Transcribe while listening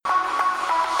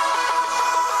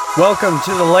Welcome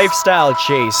to the Lifestyle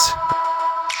Chase.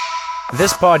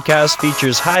 This podcast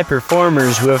features high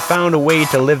performers who have found a way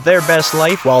to live their best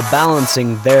life while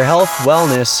balancing their health,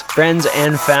 wellness, friends,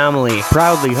 and family.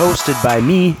 Proudly hosted by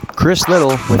me, Chris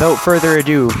Little. Without further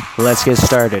ado, let's get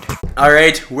started. All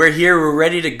right, we're here. We're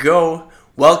ready to go.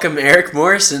 Welcome, Eric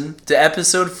Morrison, to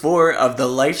episode 4 of the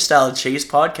Lifestyle Chase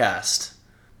podcast.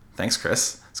 Thanks,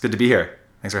 Chris. It's good to be here.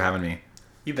 Thanks for having me.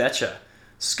 You betcha.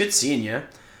 It's good seeing you.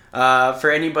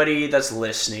 For anybody that's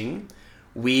listening,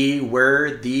 we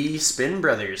were the Spin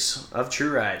Brothers of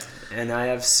True Ride, and I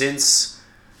have since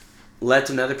let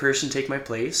another person take my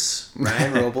place.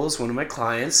 Ryan Robles, one of my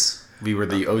clients. We were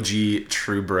the OG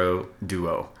True Bro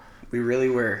duo. We really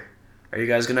were. Are you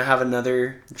guys going to have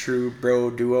another True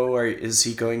Bro duo, or is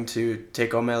he going to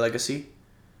take on my legacy?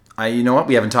 You know what?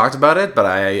 We haven't talked about it, but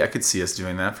I could see us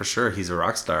doing that for sure. He's a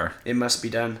rock star. It must be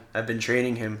done. I've been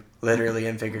training him, literally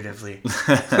and figuratively.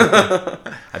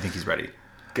 I think he's ready.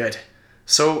 Good.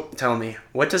 So, tell me,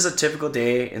 what does a typical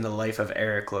day in the life of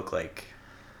Eric look like?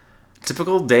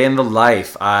 Typical day in the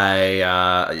life. My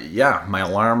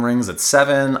alarm rings at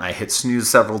 7. I hit snooze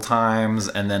several times,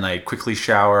 and then I quickly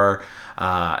shower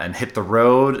and hit the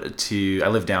road I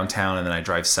live downtown, and then I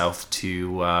drive south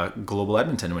to Global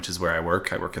Edmonton, which is where I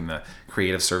work. I work in the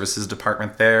creative services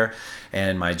department there,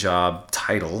 and my job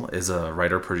title is a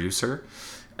writer-producer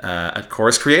at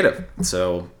Chorus Creative.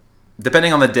 So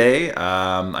depending on the day,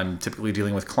 I'm typically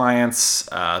dealing with clients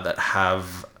that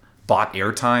have bought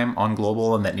airtime on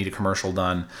Global and that need a commercial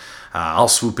done. I'll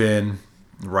swoop in,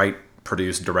 write,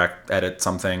 produce, direct, edit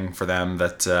something for them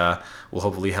that will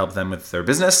hopefully help them with their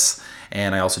business.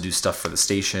 And I also do stuff for the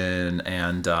station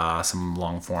and some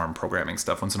long-form programming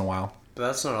stuff once in a while. But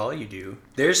that's not all you do.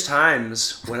 There's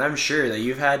times when I'm sure that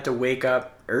you've had to wake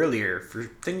up earlier for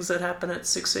things that happen at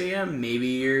 6 a.m. Maybe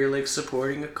you're like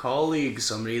supporting a colleague,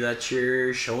 somebody that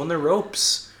you're showing the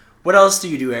ropes. What else do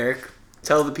you do, Eric?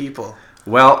 Tell the people.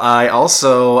 Well, I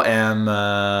also am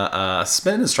a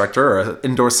spin instructor, or an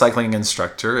indoor cycling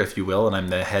instructor, if you will, and I'm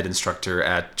the head instructor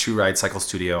at True Ride Cycle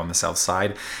Studio on the south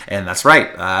side. And that's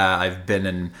right, I've been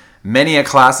in many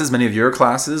of your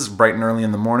classes, bright and early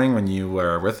in the morning when you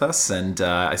were with us, and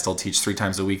I still teach 3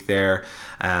 times a week there,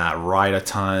 ride a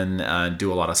ton,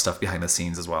 do a lot of stuff behind the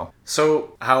scenes as well.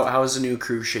 So how is the new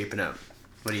crew shaping up?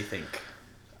 What do you think?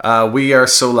 We are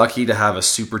so lucky to have a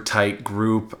super tight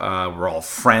group. We're all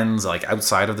friends, like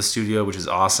outside of the studio, which is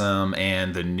awesome.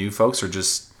 And the new folks are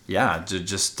just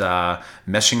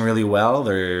meshing really well.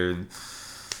 They're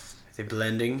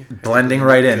blending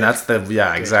right in. That's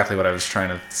exactly what I was trying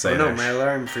to say. Oh no, my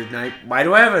alarm for night. Why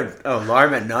do I have an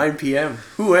alarm at 9 p.m.?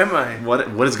 Who am I?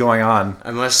 What is going on? I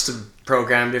must have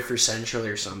programmed it for Central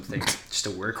or something. Just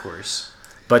a workhorse.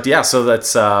 But yeah, so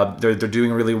that's they're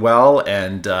doing really well,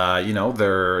 and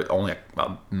they're only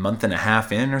a month and a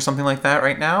half in or something like that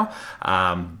right now,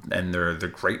 and they're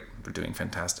great. They're doing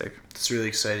fantastic. That's really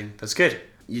exciting. That's good.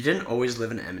 You didn't always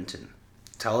live in Edmonton.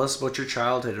 Tell us about your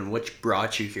childhood and what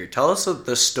brought you here. Tell us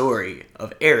the story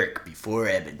of Eric before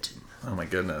Edmonton. Oh my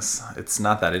goodness, it's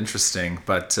not that interesting,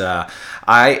 but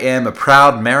I am a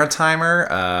proud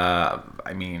Maritimer.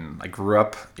 I grew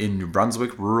up in New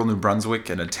Brunswick, rural New Brunswick,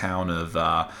 in a town of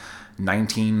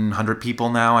 1,900 people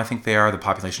now, I think they are. The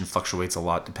population fluctuates a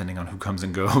lot depending on who comes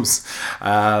and goes.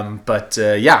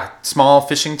 Small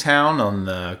fishing town on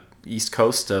the east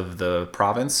coast of the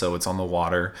province, so it's on the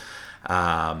water.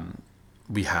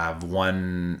 We have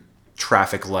one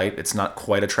traffic light. It's not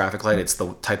quite a traffic light. It's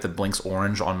the type that blinks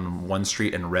orange on one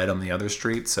street and red on the other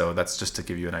street. So that's just to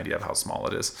give you an idea of how small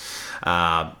it is.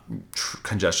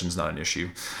 Congestion's not an issue.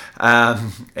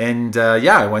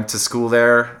 I went to school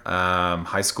there,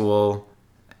 high school,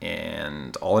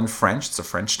 and all in French. It's a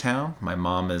French town. My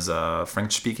mom is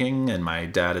French speaking and my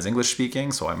dad is English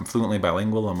speaking. So I'm fluently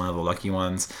bilingual. I'm one of the lucky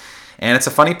ones. And it's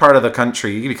a funny part of the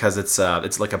country because it's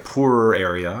like a poorer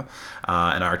area,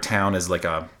 and our town is like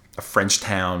a French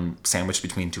town sandwiched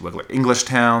between 2 English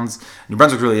towns. New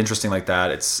Brunswick's really interesting like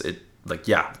that.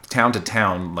 Town to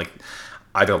town, like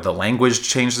either the language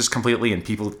changes completely and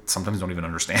people sometimes don't even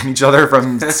understand each other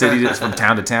from from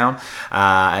town to town,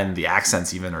 and the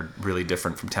accents even are really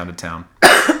different from town to town.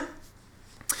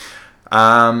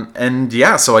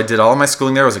 So I did all of my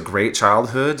schooling there. It was a great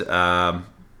childhood.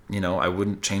 I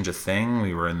wouldn't change a thing.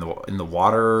 We were in the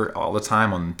water all the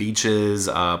time, on beaches,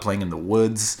 playing in the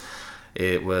woods.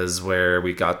 It was where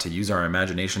we got to use our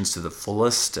imaginations to the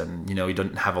fullest, and you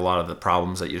didn't have a lot of the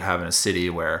problems that you'd have in a city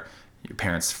where your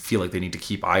parents feel like they need to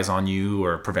keep eyes on you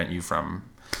or prevent you from,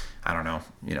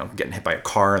 getting hit by a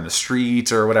car in the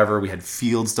street or whatever. We had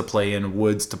fields to play in,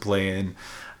 woods to play in.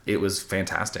 It was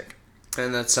fantastic.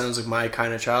 And that sounds like my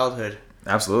kind of childhood.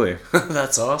 Absolutely.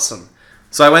 That's awesome.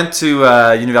 So I went to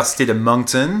Université de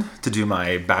Moncton to do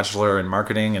my bachelor in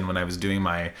marketing, and when I was doing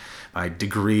my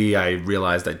degree, I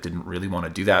realized I didn't really want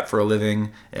to do that for a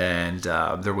living. And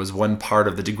there was one part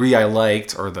of the degree I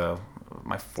liked, or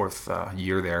my fourth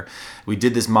year there. We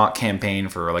did this mock campaign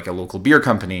for like a local beer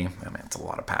company. I mean, it's a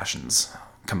lot of passions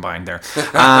combined there.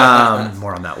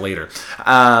 More on that later.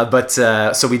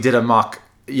 So we did a mock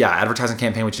advertising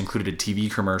campaign, which included a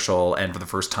TV commercial. And for the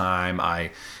first time,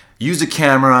 I used a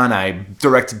camera and I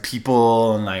directed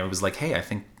people, and I was like, hey, I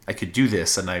think I could do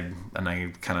this. And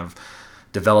I kind of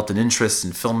developed an interest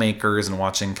in filmmakers and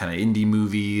watching kind of indie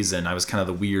movies. And I was kind of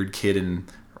the weird kid in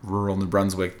rural New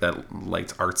Brunswick that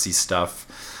liked artsy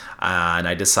stuff. And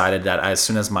I decided that as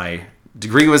soon as my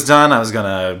degree was done, I was going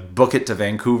to book it to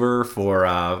Vancouver for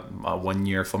a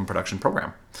 1-year film production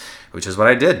program, which is what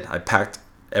I did. I packed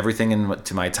everything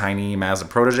into my tiny Mazda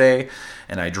Protege,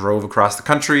 and I drove across the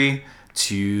country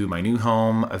to my new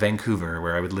home, Vancouver,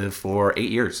 where I would live for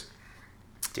 8 years.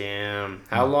 Damn.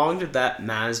 How long did that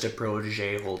Mazda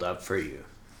Protege hold up for you?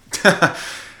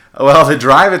 Well, the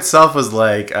drive itself was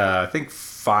like, I think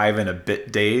 5 and a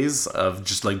bit days of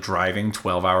just like driving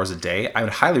 12 hours a day. I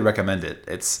would highly recommend it.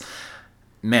 It's,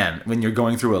 man, when you're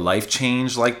going through a life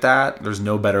change like that, there's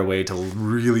no better way to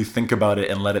really think about it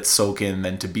and let it soak in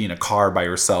than to be in a car by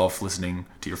yourself listening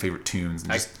to your favorite tunes.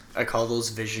 And I call those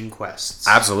vision quests.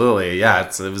 Absolutely, yeah.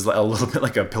 It was a little bit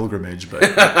like a pilgrimage, but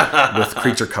with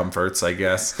creature comforts, I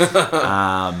guess.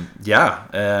 Yes,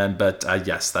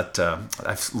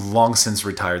 I've long since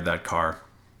retired that car.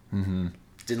 Mm-hmm.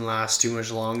 Didn't last too much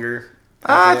longer.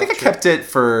 I think I kept it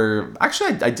for.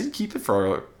 Actually, I did keep it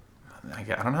for. I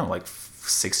don't know, like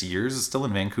 6 years. Still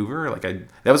in Vancouver.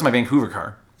 That was my Vancouver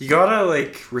car. You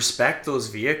gotta respect those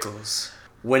vehicles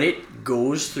when it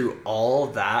goes through all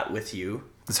that with you.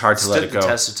 It's hard to let it go. Stood the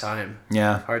test of time.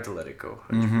 Yeah. Hard to let it go,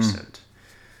 100%. Mm-hmm.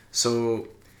 So,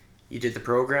 you did the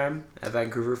program at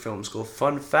Vancouver Film School.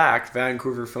 Fun fact,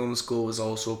 Vancouver Film School was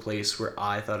also a place where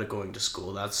I thought of going to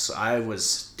school. I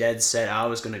was dead set I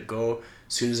was going to go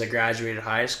as soon as I graduated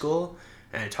high school.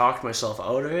 And I talked myself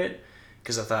out of it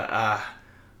because I thought,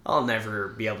 I'll never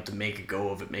be able to make a go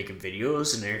of it making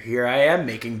videos, and here I am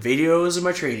making videos in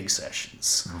my training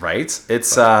sessions. Right?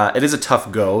 It is a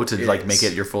tough go to make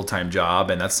it your full-time job,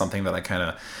 and that's something that I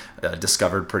kind of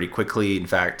discovered pretty quickly. In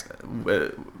fact,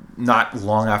 not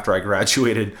long after I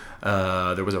graduated,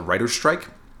 there was a writer's strike,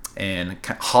 and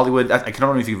Hollywood, I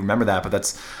don't know if you remember that, but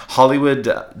that's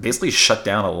Hollywood basically shut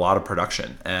down a lot of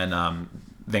production, and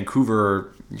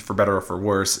Vancouver, for better or for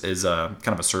worse, is a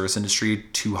kind of a service industry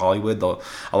to Hollywood.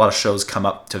 A lot of shows come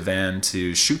up to Van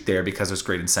to shoot there because there's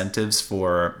great incentives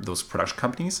for those production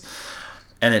companies.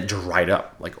 And it dried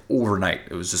up overnight.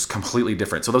 It was just completely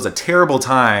different. So that was a terrible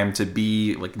time to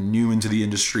be new into the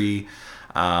industry,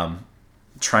 trying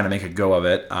to make a go of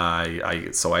it.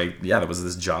 There was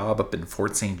this job up in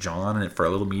Fort St. John for a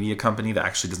little media company that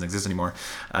actually doesn't exist anymore.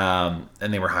 And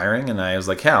they were hiring, and I was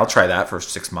like, yeah, I'll try that for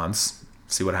 6 months,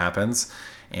 see what happens.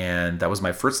 And that was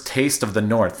my first taste of the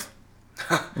North.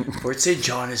 Fort St.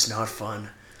 John is not fun.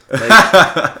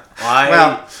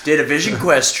 I did a Vision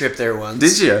Quest trip there once.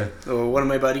 Did you? One of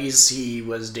my buddies, he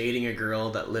was dating a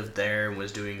girl that lived there and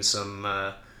was doing some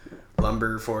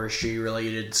lumber forestry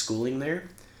related schooling there.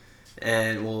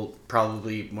 And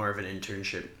probably more of an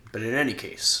internship. But in any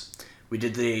case, we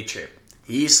did the day trip.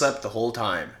 He slept the whole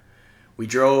time. We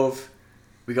drove,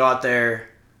 we got there,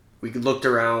 we looked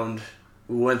around,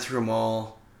 we went through them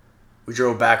all. We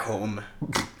drove back home.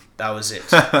 That was it.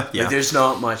 Yeah. There's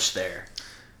not much there.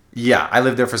 Yeah, I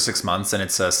lived there for 6 months, and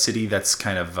it's a city that's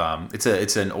kind of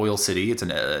it's an oil city.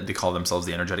 They call themselves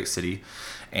the energetic city,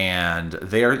 and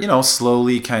they're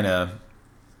slowly kind of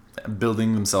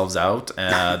building themselves out.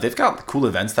 They've got cool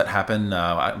events that happen.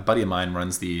 A buddy of mine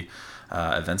runs the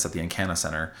events at the Encana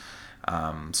Center,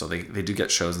 so they do get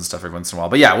shows and stuff every once in a while.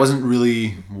 But yeah, it wasn't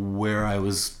really where I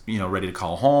was ready to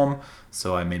call home,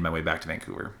 so I made my way back to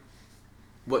Vancouver.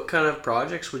 What kind of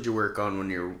projects would you work on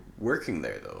when you're working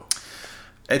there, though?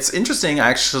 It's interesting,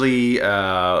 actually.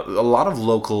 A lot of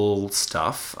local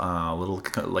stuff,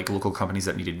 local companies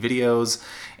that needed videos,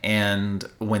 and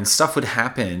when stuff would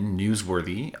happen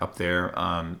newsworthy up there,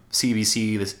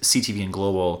 CBC, the CTV and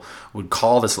Global would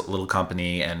call this little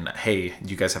company and, hey, do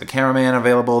you guys have a cameraman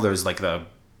available? There's the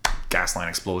gas line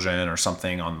explosion or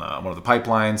something on one of the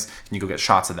pipelines. Can you go get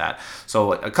shots of that?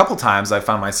 So a couple times I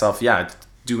found myself,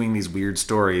 doing these weird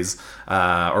stories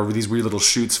or these weird little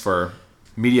shoots for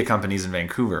media companies in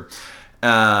Vancouver,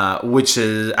 which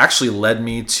has actually led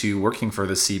me to working for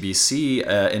the CBC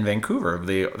in Vancouver.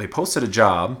 They posted a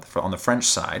job on the French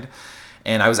side,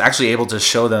 And I was actually able to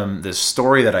show them this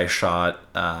story that I shot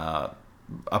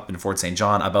up in Fort St.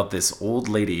 John about this old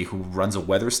lady who runs a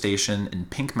weather station in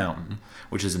Pink Mountain,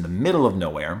 which is in the middle of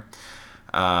nowhere.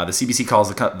 The CBC calls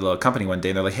the company one day,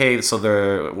 and they're like, hey,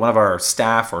 so one of our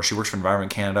staff, or she works for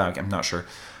Environment Canada, I'm not sure.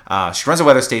 She runs a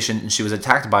weather station, and she was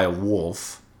attacked by a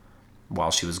wolf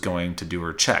while she was going to do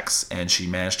her checks. And she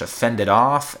managed to fend it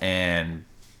off and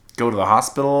go to the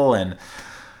hospital, and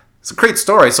it's a great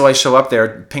story. So I show up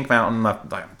there, Pink Mountain,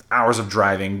 like hours of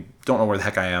driving, don't know where the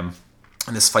heck I am.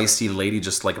 And this feisty lady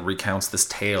just like recounts this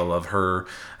tale of her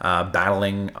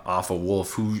battling off a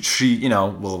wolf who she,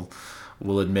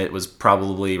 will admit was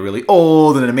probably really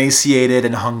old and emaciated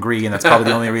and hungry, and that's probably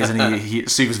the only reason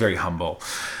so he was very humble.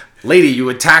 Lady,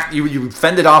 you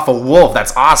fended off a wolf.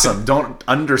 That's awesome. Don't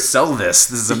undersell this.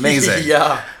 This is amazing.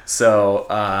 Yeah. So,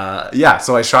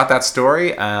 so I shot that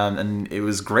story, and it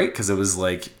was great because it was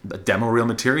like a demo reel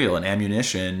material and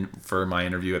ammunition for my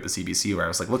interview at the CBC, where I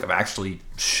was like, look, I've actually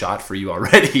shot for you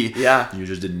already. Yeah. You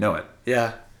just didn't know it.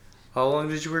 Yeah. How long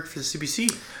did you work for the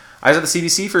CBC? I was at the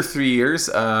CBC for 3 years.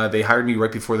 They hired me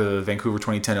right before the Vancouver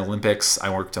 2010 Olympics.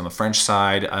 I worked on the French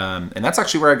side, and that's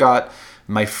actually where I got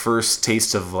my first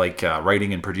taste of like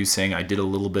writing and producing. I did a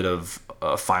little bit of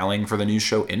filing for the news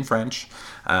show in French.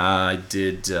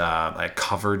 I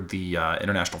covered the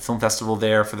International Film Festival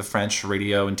there for the French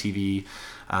radio and TV.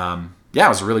 It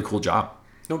was a really cool job.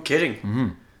 No kidding. Mm-hmm.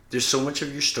 There's so much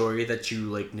of your story that you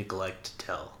like neglect to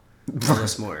tell. Tell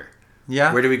us more.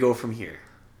 Yeah. Where do we go from here?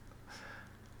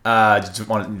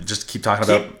 Just keep talking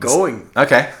about... Keep going.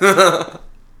 Okay.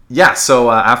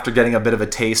 So after getting a bit of a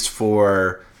taste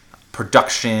for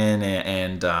production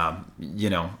and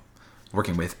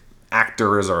working with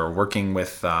actors or working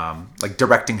with like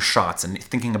directing shots and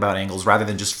thinking about angles rather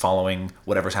than just following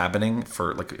whatever's happening,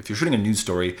 for like if you're shooting a news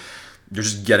story, you're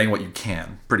just getting what you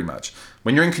can pretty much.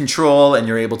 When you're in control and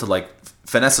you're able to like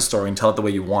finesse a story and tell it the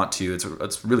way you want to,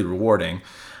 it's really rewarding,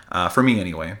 for me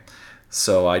anyway.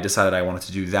 So I decided I wanted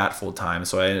to do that full time.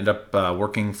 So I ended up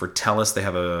working for TELUS. They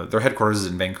have their headquarters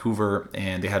is in Vancouver,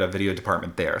 and they had a video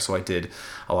department there. So I did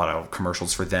a lot of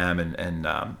commercials for them and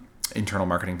internal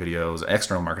marketing videos,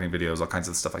 external marketing videos, all kinds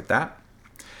of stuff like that.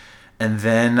 And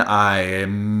then I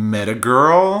met a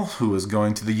girl who was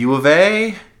going to the U of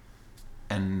A,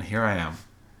 and here I am,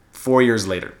 4 years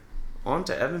later. On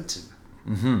to Edmonton.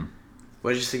 Mm-hmm.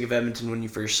 What did you think of Edmonton when you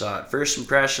first saw it? First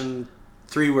impression,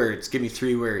 3 words. Give me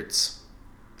 3 words.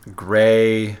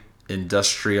 Gray,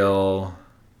 industrial,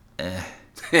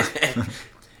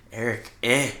 Eric,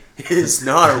 is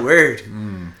not a word.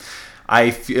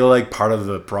 I feel like part of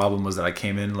the problem was that I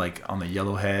came in like on the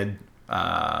Yellowhead,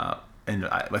 and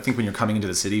I think when you're coming into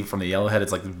the city from the Yellowhead,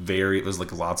 it's like there's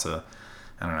like lots of,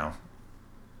 I don't know,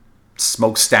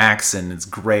 smokestacks, and it's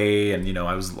gray, and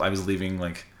I was leaving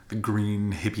like the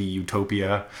green hippie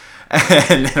utopia,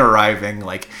 and then arriving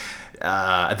like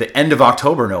at the end of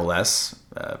October, no less,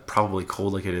 probably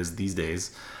cold like it is these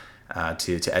days,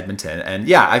 to Edmonton.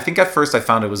 And I think at first I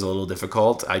found it was a little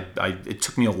difficult. It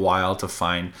took me a while to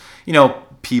find,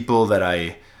 people that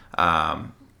I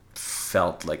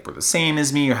felt like were the same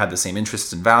as me or had the same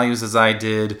interests and values as I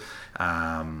did.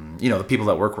 The people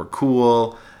that work were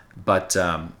cool, but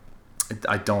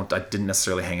I didn't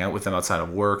necessarily hang out with them outside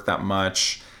of work that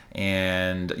much.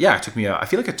 And I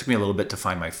feel like it took me a little bit to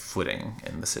find my footing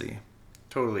in the city.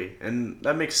 Totally. And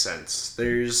that makes sense.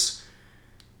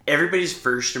 Everybody's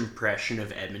first impression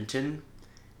of Edmonton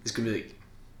is going to be like,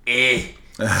 it's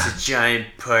a giant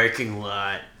parking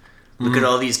lot. Look at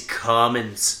all these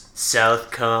commons. South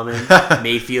Common,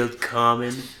 Mayfield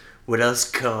Common, what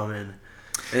else common?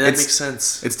 And that makes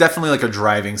sense. It's definitely like a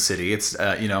driving city. It's,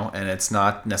 and it's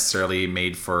not necessarily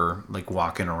made for like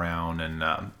walking around and,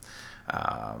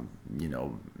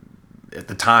 at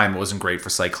the time it wasn't great for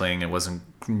cycling. It wasn't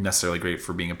necessarily great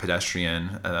for being a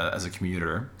pedestrian as a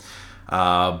commuter.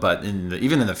 But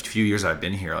even in the few years I've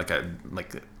been here,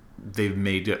 they've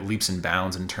made leaps and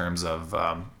bounds in terms of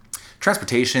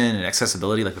transportation and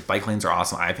accessibility. Like the bike lanes are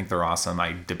awesome. I think they're awesome.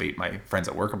 I debate my friends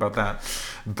at work about that.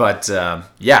 But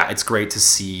it's great to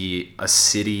see a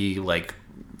city like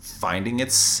finding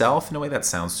itself in a way that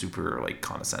sounds super like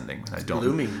condescending. I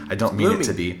don't mean it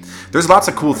to be. There's lots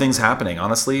of cool things happening.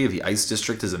 Honestly, the Ice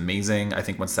District is amazing. I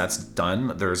think once that's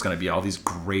done, there's going to be all these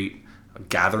great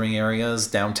gathering areas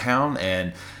downtown,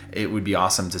 and it would be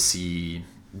awesome to see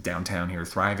downtown here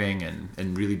thriving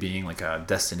and really being like a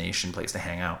destination place to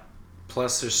hang out.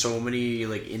 Plus, there's so many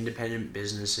like independent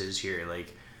businesses here.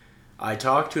 Like, I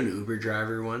talked to an Uber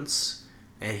driver once,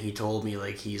 and he told me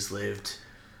like he's lived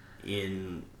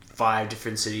in 5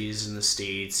 different cities in the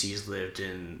States. He's lived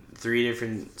in 3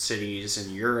 different cities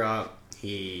in Europe.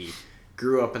 He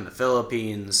grew up in the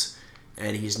Philippines,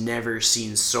 and he's never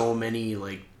seen so many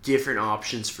like different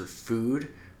options for food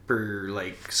per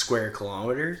like square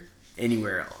kilometer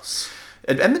anywhere else.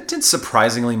 Edmonton's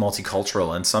surprisingly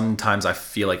multicultural, and sometimes I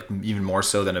feel like even more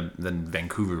so than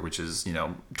Vancouver, which is, you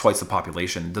know, twice the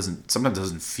population. Sometimes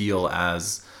doesn't feel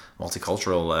as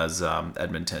multicultural as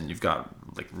Edmonton. You've got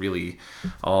like really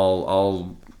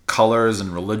all colors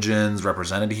and religions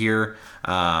represented here,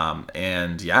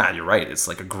 and yeah, you're right. It's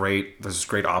like there's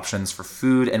great options for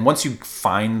food, and once you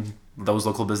find those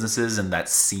local businesses and that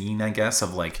scene, I guess,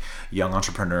 of like young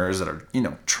entrepreneurs that are, you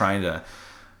know, trying to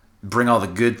bring all the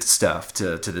good stuff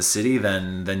to the city,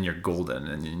 then you're golden,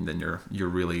 and then you're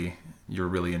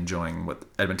really enjoying what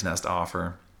Edmonton has to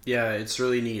offer. Yeah, it's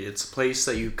really neat. It's a place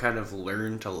that you kind of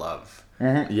learn to love.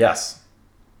 Mm-hmm. Yes.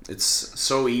 It's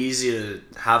so easy to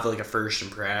have like a first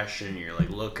impression. You're like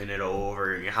looking it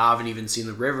over, and you haven't even seen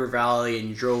the river valley, and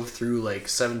you drove through like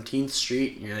 17th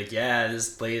Street, and you're like, yeah, this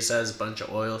place has a bunch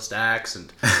of oil stacks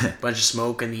and a bunch of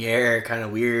smoke in the air, kind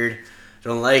of weird.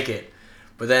 Don't like it.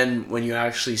 But then when you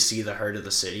actually see the heart of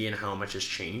the city and how much has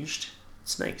changed,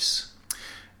 it's nice.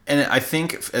 And I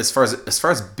think as far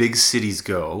as big cities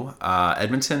go,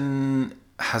 Edmonton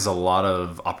has a lot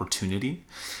of opportunity.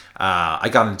 I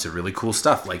got into really cool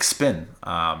stuff like spin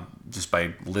just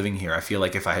by living here. I feel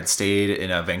like if I had stayed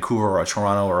in a Vancouver or a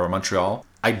Toronto or a Montreal,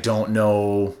 I don't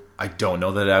know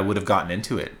that I would have gotten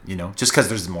into it, you know, just because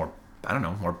there's more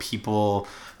people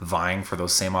vying for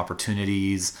those same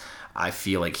opportunities. I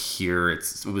feel like here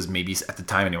it was maybe at the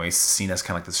time anyway seen as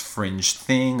kind of like this fringe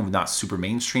thing, not super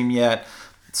mainstream yet.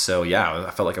 So yeah,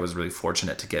 I felt like I was really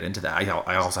fortunate to get into that.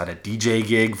 I also had a DJ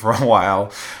gig for a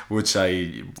while, which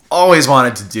I always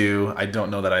wanted to do. I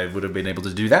don't know that I would have been able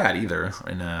to do that either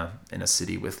in a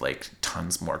city with like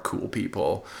tons more cool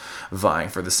people vying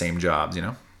for the same jobs, you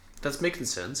know? That's making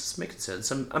sense. It's making sense.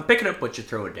 I'm picking up what you're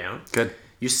throwing down. Good.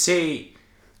 You say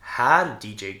had a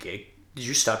DJ gig. Did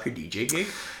you stop your DJ gig?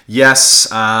 Yes,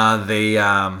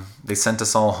 they sent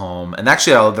us all home, and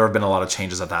actually there have been a lot of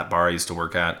changes at that bar I used to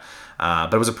work at,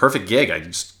 but it was a perfect gig.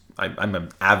 I'm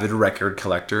an avid record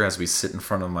collector, as we sit in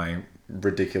front of my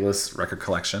ridiculous record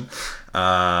collection,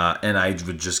 and I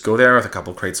would just go there with a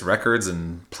couple crates of records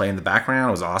and play in the background.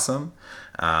 It was awesome.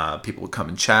 People would come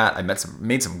and chat. I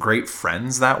made some great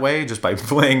friends that way just by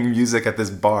playing music at this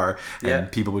bar. And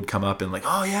people would come up and like,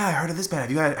 oh yeah, I heard of this band.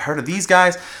 Have you guys heard of these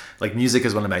guys? Like music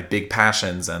is one of my big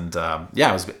passions, and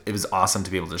it was awesome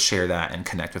to be able to share that and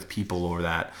connect with people over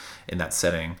that in that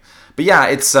setting. But yeah,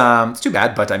 it's too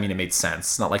bad, but I mean, it made sense.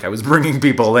 It's not like I was bringing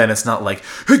people in. It's not like,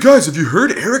 hey guys, have you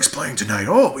heard Eric's playing tonight?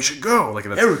 Oh, we should go. Like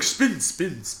Eric, spin.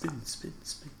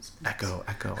 Echo.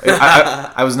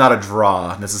 I was not a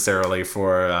draw necessarily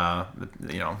for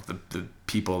the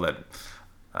people that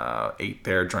ate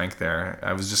there, drank there.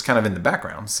 I was just kind of in the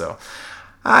background. So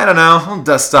I don't know. I'll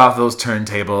dust off those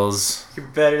turntables. You're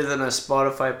better than a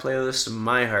Spotify playlist in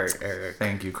my heart, Eric.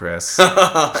 Thank you, Chris.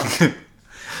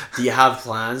 Do you have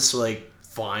plans to like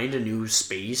find a new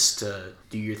space to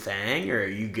do your thing, or are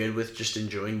you good with just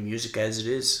enjoying music as it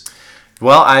is?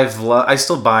 Well, I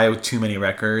still buy too many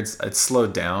records. It's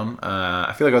slowed down.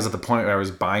 I feel like I was at the point where I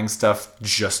was buying stuff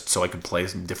just so I could play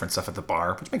some different stuff at the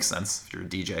bar, which makes sense if you're a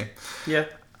DJ. Yeah.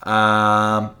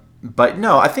 But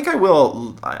no, I think I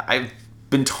will. I've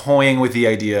been toying with the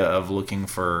idea of looking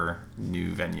for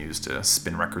new venues to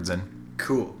spin records in.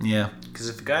 Cool. Yeah. Because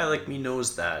if a guy like me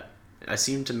knows that, I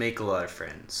seem to make a lot of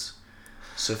friends.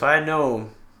 So if I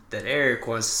know that Eric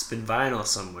wants to spin vinyl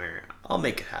somewhere, I'll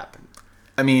make it happen.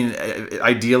 I mean,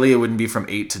 ideally it wouldn't be from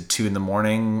 8 to 2 in the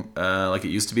morning like it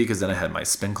used to be, because then I had my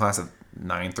spin class at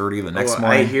 9:30 the next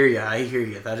morning. I hear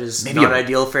you. That is maybe not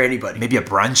ideal for anybody. Maybe a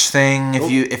brunch thing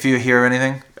if you hear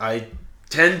anything. I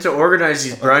tend to organize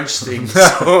these brunch things.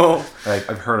 So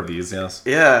I've heard of these, yes.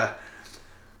 Yeah.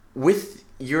 With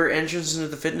your entrance into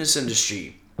the fitness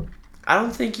industry, I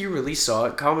don't think you really saw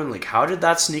it coming. Like, how did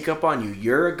that sneak up on you?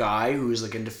 You're a guy who's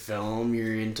like into film.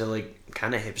 You're into like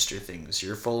kind of hipster things.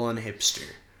 You're full on hipster.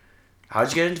 How'd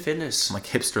you get into fitness? I'm like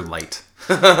hipster light.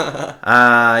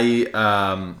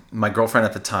 My girlfriend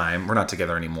at the time, we're not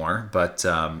together anymore, but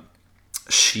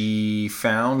she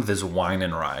found this wine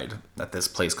and ride at this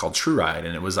place called True Ride,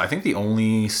 and it was, I think, the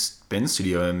only spin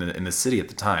studio in the city at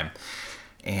the time.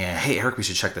 And hey, Eric, we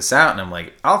should check this out. And I'm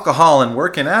like, alcohol and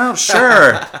working out?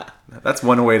 Sure. That's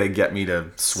one way to get me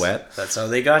to sweat. That's how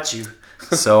they got you.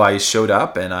 So I showed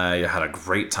up and I had a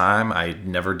great time. I'd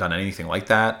never done anything like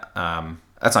that.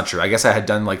 That's not true. I guess I had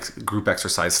done like group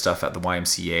exercise stuff at the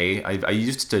YMCA. I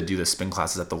used to do the spin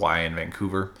classes at the Y in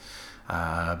Vancouver.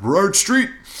 Broad Street.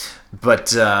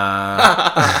 But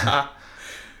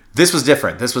This was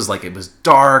different. This was like, it was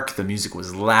dark, the music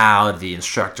was loud, the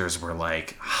instructors were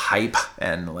like hype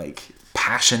and like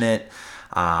passionate.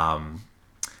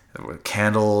 There were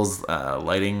candles,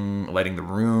 lighting the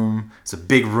room. It's a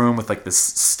big room with like this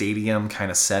stadium kind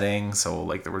of setting, so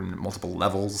like there were multiple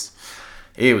levels.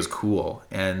 It was cool,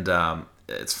 and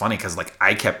it's funny because like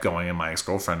I kept going, and my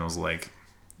ex-girlfriend was like,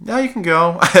 "No, you can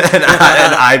go," and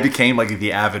I became like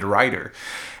the avid writer,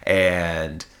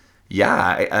 and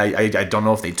yeah, I don't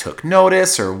know if they took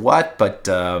notice or what, but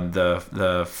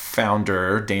the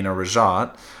founder, Dana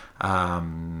Rajat,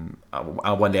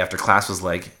 one day after class was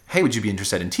like, "Hey, would you be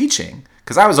interested in teaching?"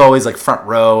 Because I was always like front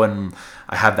row, and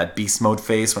I have that beast mode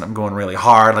face when I'm going really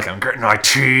hard, like I'm gritting my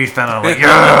teeth, and I'm like,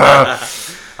 yeah.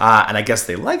 And I guess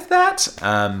they liked that.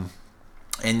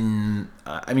 And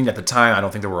I mean, at the time, I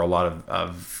don't think there were a lot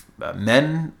of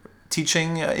men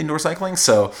teaching indoor cycling,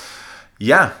 so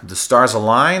yeah, the stars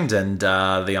aligned, and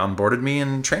they onboarded me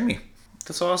and trained me.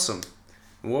 That's awesome.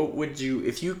 What would you,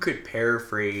 if you could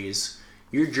paraphrase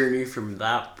your journey from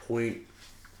that point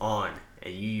on,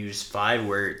 and you use 5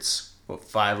 words, what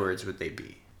 5 words would they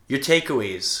be? Your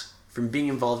takeaways from being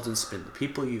involved in spin, the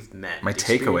people you've met, My the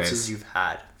experiences takeaways. you've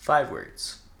had. 5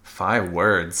 words. 5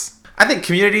 words. I think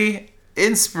community,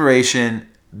 inspiration,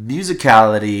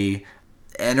 musicality,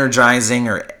 energizing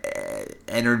or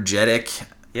energetic,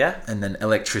 Yeah? and then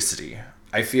electricity.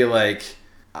 I feel like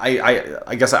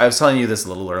I guess I was telling you this a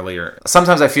little earlier.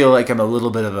 Sometimes I feel like I'm a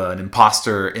little bit of an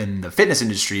imposter in the fitness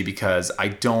industry because I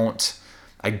don't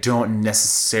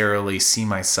necessarily see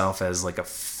myself as like a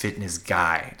fitness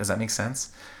guy. Does that make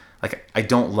sense? Like, I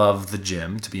don't love the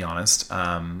gym, to be honest.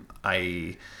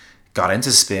 I got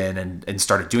into spin and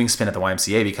started doing spin at the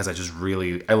YMCA because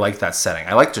I like that setting.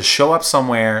 I like to show up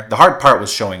somewhere. The hard part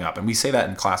was showing up, and we say that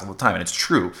in class all the time, and it's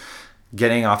true.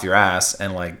 Getting off your ass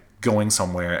and like going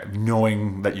somewhere,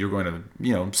 knowing that you're going to,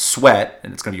 sweat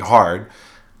and it's going to be hard,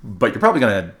 but you're probably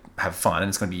going to have fun and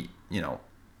it's going to be, you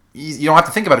don't have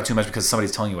to think about it too much because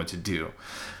somebody's telling you what to do.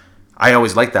 I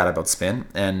always liked that about spin,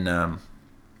 and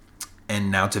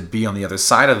now to be on the other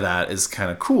side of that is kind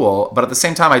of cool, but at the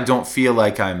same time, I don't feel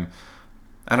like I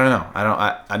don't know.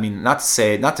 I mean, not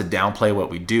to downplay what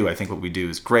we do. I think what we do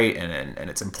is great and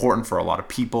it's important for a lot of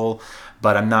people,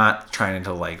 but I'm not trying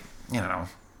to like,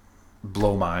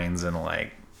 blow minds and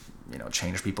like,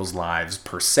 change people's lives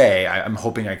per se. I'm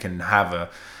hoping I can have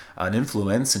an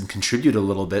influence and contribute a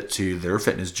little bit to their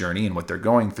fitness journey and what they're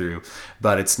going through,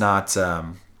 but it's not,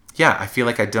 I feel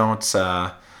like I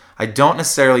don't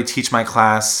necessarily teach my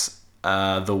class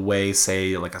the way,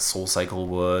 say, like a Soul Cycle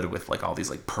would, with like all these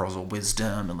like pearls of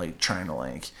wisdom and like trying to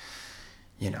like,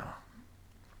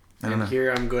 I don't know.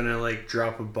 Here I'm going to like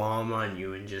drop a bomb on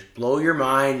you and just blow your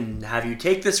mind and have you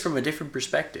take this from a different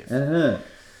perspective. Mm-hmm.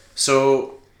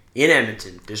 So in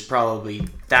Edmonton, there's probably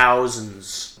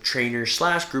thousands of trainers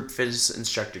 / group fitness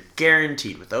instructor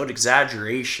guaranteed, without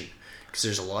exaggeration, because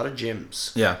there's a lot of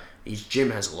gyms. Yeah. Each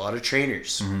gym has a lot of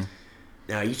trainers. Mm-hmm.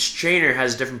 Now, each trainer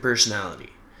has a different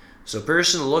personality. So a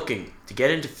person looking to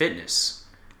get into fitness,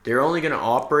 they're only going to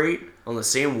operate on the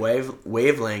same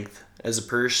wavelength as a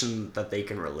person that they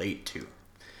can relate to.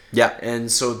 Yeah.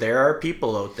 And so there are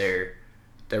people out there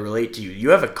that relate to you. You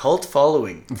have a cult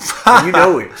following. And you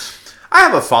know it. I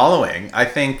have a following. I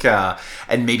think,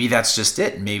 and maybe that's just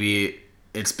it. Maybe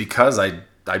it's because I'm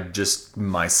just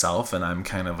myself and I'm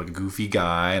kind of a goofy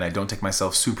guy and I don't take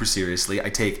myself super seriously. I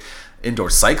take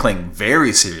indoor cycling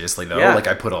very seriously though. Yeah. Like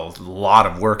I put a lot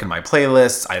of work in my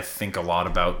playlists. I think a lot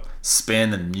about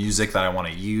spin and music that I want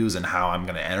to use and how I'm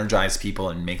going to energize people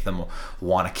and make them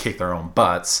want to kick their own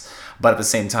butts. But at the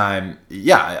same time,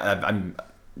 I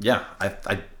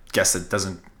guess it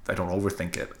doesn't, I don't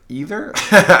overthink it either.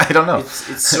 I don't know.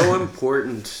 It's so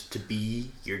important to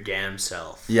be your damn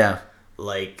self. Yeah.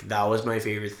 Like, that was my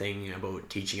favorite thing about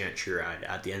teaching at True Ride.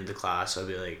 At the end of the class, I'll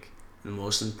be like, the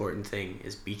most important thing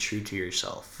is be true to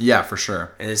yourself. Yeah, for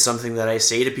sure. And it's something that I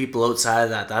say to people outside of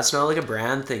that. That's not like a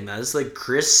brand thing. That is like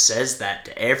Chris says that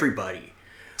to everybody.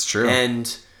 It's true.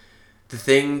 And the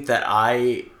thing that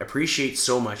I appreciate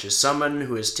so much as someone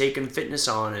who has taken fitness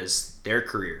on as their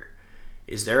career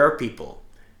is there are people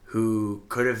who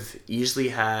could have easily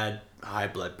had high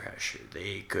blood pressure.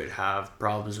 They could have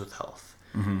problems with health.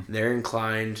 Mm-hmm. They're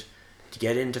inclined to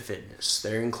get into fitness.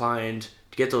 They're inclined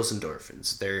to get those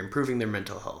endorphins. They're improving their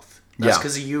mental health. That's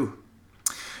because of you.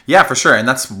 Yeah, for sure. And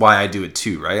that's why I do it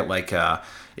too, right? Like,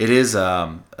 it is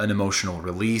an emotional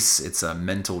release. It's a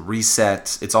mental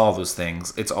reset. It's all those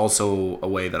things. It's also a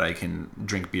way that I can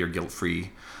drink beer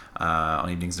guilt-free on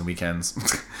evenings and weekends.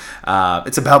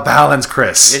 It's about balance,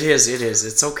 Chris. It is.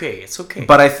 It's okay.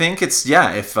 But I think it's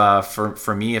if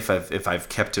for me, if I've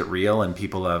kept it real and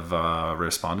people have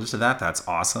responded to that, that's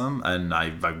awesome. And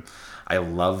I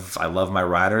love my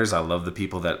riders. I love the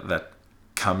people that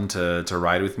come to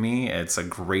ride with me. It's a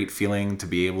great feeling to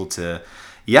be able to,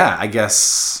 I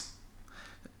guess,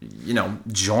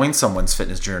 join someone's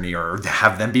fitness journey or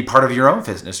have them be part of your own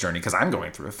fitness journey, because I'm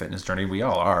going through a fitness journey. We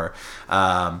all are.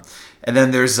 And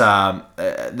then there's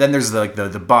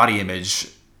the body image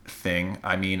thing.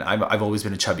 I mean, I've always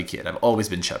been a chubby kid. I've always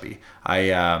been chubby.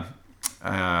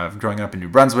 Growing up in New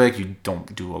Brunswick, you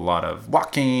don't do a lot of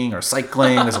walking or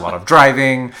cycling. There's a lot of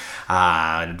driving.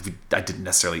 I didn't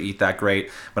necessarily eat that great.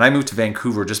 When I moved to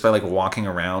Vancouver, just by walking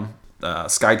around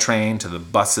SkyTrain to the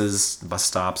bus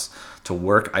stops to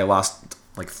work, I lost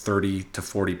 30 to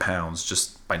 40 pounds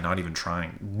just by not even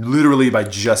trying. Literally by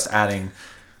just adding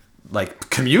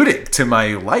commuting to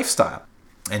my lifestyle.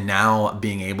 And now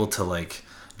being able to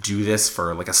do this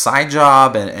for a side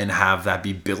job and have that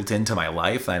be built into my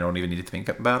life, I don't even need to think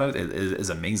about it, is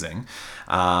amazing.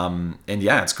 And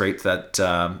it's great that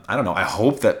I don't know, I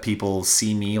hope that people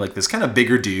see me this kind of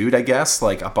bigger dude, I guess,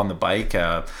 up on the bike,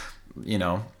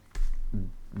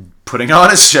 putting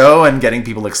on a show and getting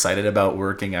people excited about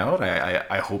working out.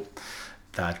 I hope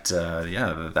that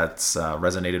that's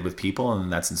resonated with people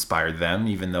and that's inspired them,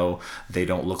 even though they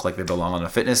don't look like they belong on a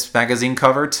fitness magazine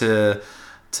cover, to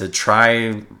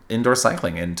try indoor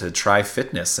cycling and to try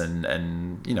fitness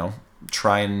and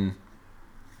try and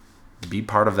be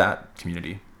part of that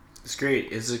community. It's great.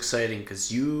 It's exciting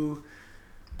because you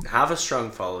have a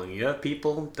strong following. You have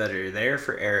people that are there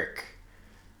for Eric,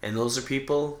 and those are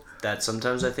people that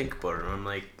sometimes I think about, and I'm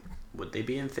like, would they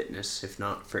be in fitness if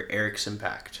not for Eric's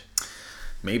impact?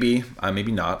 Maybe,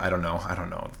 maybe not. I don't know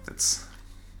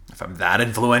if I'm that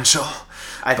influential.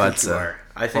 I think you are.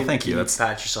 I think thank you. You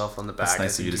pat yourself on the back. That's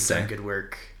nice of you to say. You've done good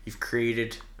work. You've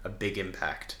created a big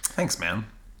impact. Thanks, man.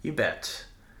 You bet.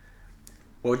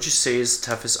 What would you say is the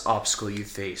toughest obstacle you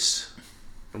face?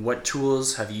 And what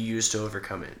tools have you used to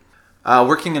overcome it?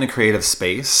 Working in a creative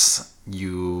space,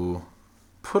 you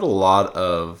put a lot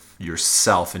of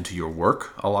yourself into your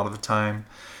work a lot of the time.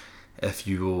 If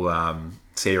you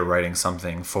say you're writing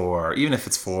something for, even if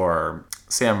it's for,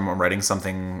 say I'm writing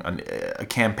something, a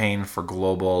campaign for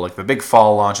global, the big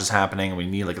fall launch is happening and we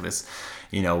need this,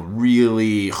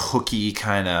 really hooky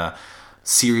kind of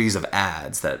series of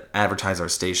ads that advertise our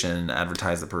station,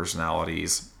 advertise the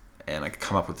personalities, and I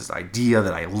come up with this idea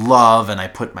that I love and I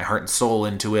put my heart and soul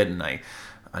into it, and I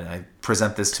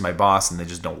present this to my boss and they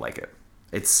just don't like it.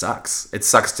 It sucks. It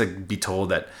sucks to be told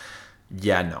that,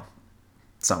 no,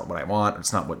 it's not what I want.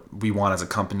 It's not what we want as a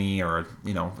company, or,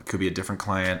 it could be a different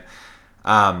client.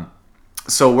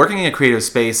 So working in a creative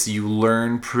space, you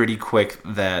learn pretty quick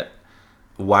that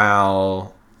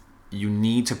while you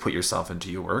need to put yourself into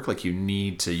your work, you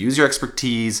need to use your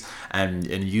expertise and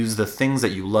use the things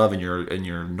that you love in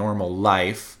your normal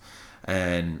life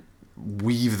and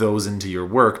weave those into your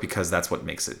work, because that's what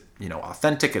makes it,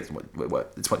 authentic. It's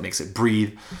what makes it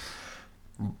breathe.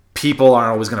 People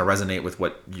aren't always going to resonate with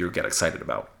what you get excited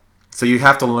about. So you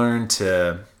have to learn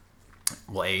to,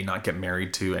 not get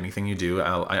married to anything you do.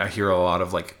 I hear a lot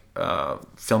of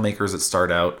filmmakers that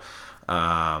start out,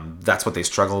 that's what they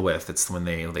struggle with. It's when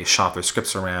they shop their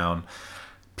scripts around.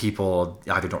 People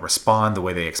either don't respond the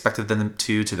way they expected them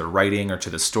to their writing or to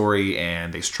the story,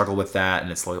 and they struggle with that,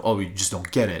 and it's you just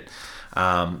don't get it.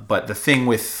 But the thing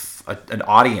with an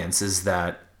audience is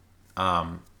that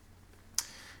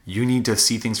you need to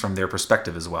see things from their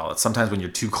perspective as well. It's sometimes when you're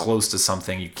too close to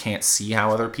something, you can't see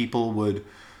how other people would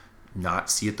not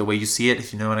see it the way you see it,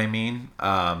 if you know what I mean.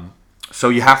 So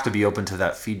you have to be open to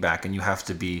that feedback, and you have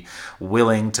to be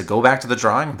willing to go back to the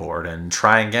drawing board and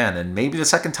try again. And maybe the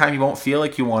second time you won't feel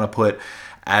like you want to put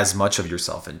as much of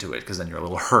yourself into it, because then you're a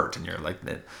little hurt and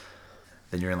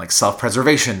then you're in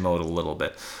self-preservation mode a little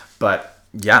bit. But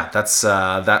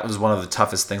that was one of the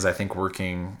toughest things, I think,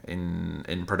 working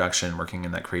in production, working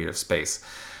in that creative space.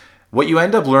 What you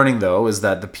end up learning, though, is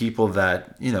that the people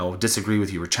that, disagree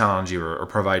with you or challenge you or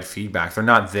provide feedback, they're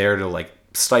not there to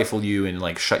stifle you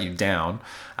and shut you down.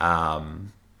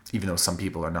 Even though some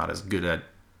people are not as good at,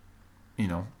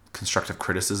 constructive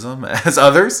criticism as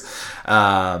others.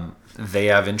 They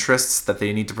have interests that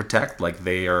they need to protect.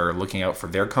 They are looking out for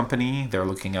their company. They're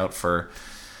looking out for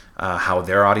how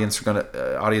their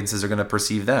audiences are gonna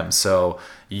perceive them. So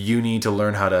you need to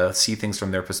learn how to see things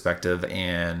from their perspective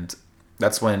and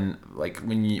That's when, like,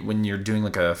 when you're doing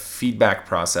like a feedback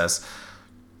process,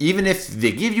 even if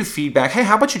they give you feedback, hey,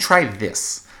 how about you try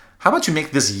this? How about you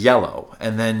make this yellow?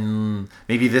 And then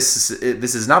maybe this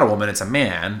is not a woman, it's a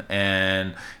man,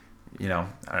 and I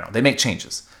don't know, they make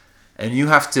changes. And you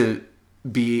have to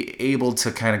be able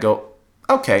to kind of go,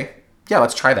 okay, yeah,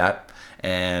 let's try that.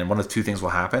 And one of the two things will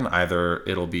happen. Either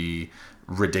it'll be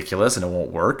ridiculous and it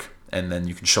won't work, and then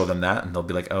you can show them that and they'll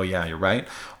be like, oh yeah, you're right.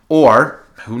 Or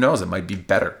who knows, it might be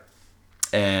better.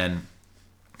 And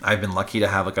I've been lucky to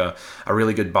have like a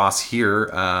really good boss here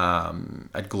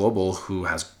at Global who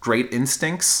has great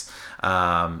instincts.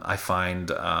 I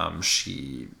find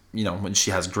she, when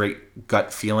she has great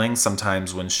gut feelings,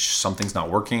 sometimes when something's not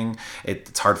working,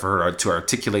 it's hard for her to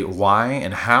articulate why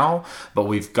and how, but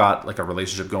we've got like a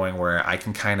relationship going where I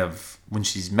can kind of, when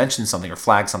she's mentioned something or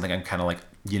flagged something, I'm kind of like,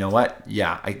 you know what?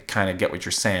 Yeah, I kind of get what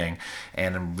you're saying.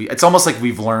 And it's almost like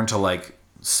we've learned to like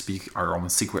speak our own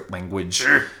secret language.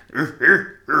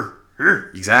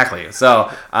 Exactly.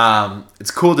 So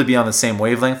it's cool to be on the same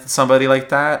wavelength with somebody like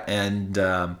that. And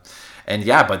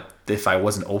yeah, but if I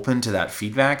wasn't open to that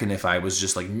feedback, and if I was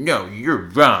just like, no, you're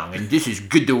wrong, and this is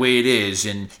good the way it is,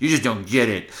 and you just don't get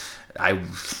it,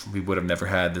 we would have never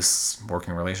had this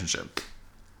working relationship.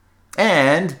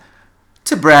 And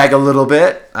to brag a little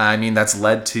bit, I mean, that's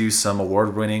led to some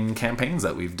award-winning campaigns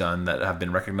that we've done that have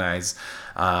been recognized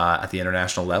at the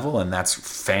international level, and that's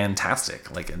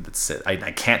fantastic. Like,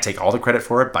 I can't take all the credit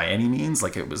for it by any means.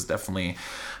 Like, it was definitely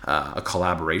a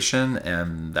collaboration,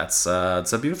 and that's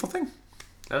it's a beautiful thing.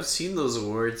 I've seen those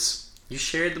awards. You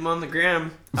shared them on the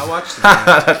gram. I watched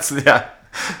them.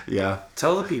 Yeah.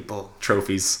 Tell the people.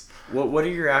 Trophies. What are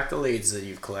your accolades that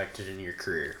you've collected in your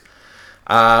career?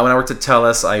 When I worked at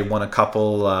TELUS, I won a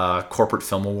couple corporate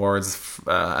film awards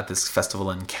at this festival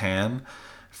in Cannes,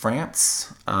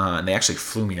 France. And they actually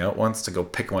flew me out once to go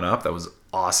pick one up. That was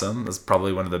awesome. It was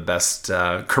probably one of the best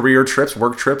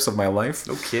work trips of my life.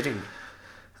 No kidding.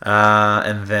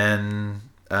 And then,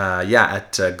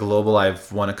 at Global,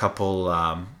 I've won a couple.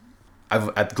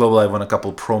 At Global, I've won a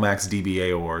couple Promax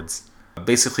DBA awards,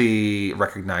 basically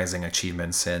recognizing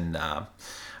achievements in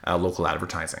local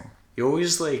advertising. You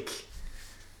always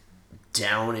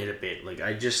down it a bit.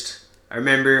 I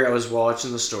remember I was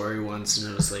watching the story once,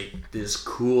 and it was like this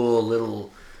cool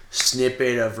little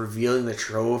snippet of revealing the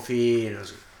trophy, and I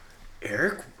was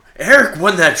like, Eric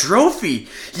won that trophy.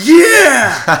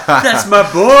 Yeah, that's my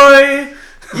boy.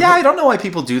 Yeah, I don't know why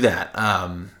people do that.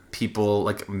 People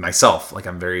like myself, I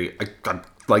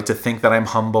like to think that I'm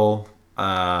humble.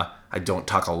 I don't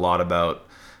talk a lot about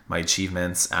my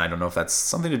achievements, and I don't know if that's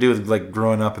something to do with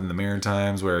growing up in the mirror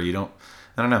times where you don't.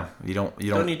 I don't know. You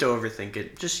don't need to overthink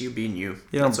it. Just you being you.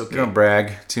 That's okay. You don't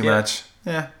brag too much.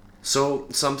 Yeah. So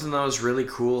something that was really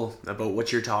cool about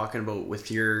what you're talking about with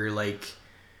your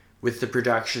with the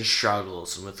production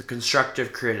struggles and with the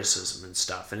constructive criticism and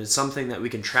stuff, and it's something that we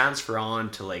can transfer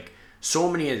on to so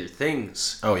many other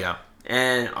things. Oh yeah.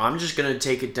 And I'm just gonna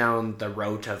take it down the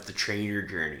route of the trainer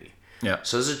journey. Yeah.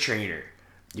 So as a trainer,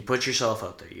 you put yourself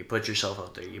out there, you put yourself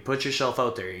out there, you put yourself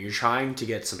out there, and you're trying to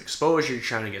get some exposure, you're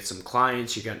trying to get some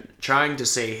clients, you're trying to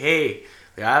say, hey,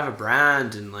 I have a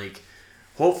brand, and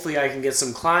hopefully I can get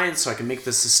some clients so I can make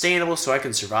this sustainable so I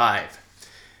can survive.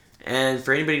 And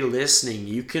for anybody listening,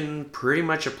 you can pretty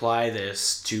much apply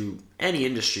this to any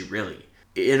industry, really.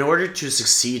 In order to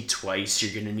succeed twice,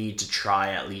 you're going to need to try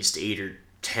at least 8 or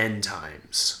 10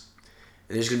 times.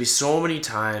 And there's going to be so many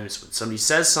times when somebody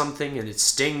says something and it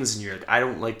stings and you're like, I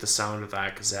don't like the sound of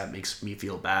that because that makes me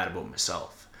feel bad about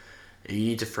myself. And you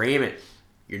need to frame it.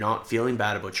 You're not feeling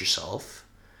bad about yourself.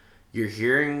 You're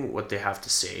hearing what they have to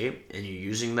say and you're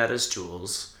using that as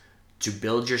tools to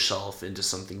build yourself into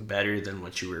something better than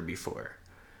what you were before.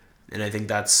 And I think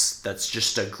that's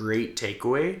just a great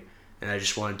takeaway. And I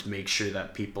just wanted to make sure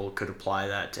that people could apply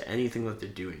that to anything that they're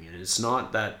doing. And it's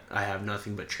not that I have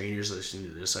nothing but trainers listening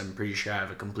to this. I'm pretty sure I have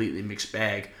a completely mixed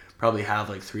bag. Probably have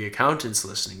 3 accountants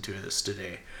listening to this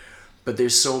today. But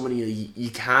there's so many, you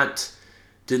can't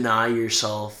deny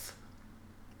yourself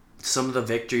some of the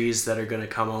victories that are going to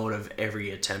come out of every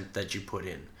attempt that you put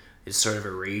in. It's sort of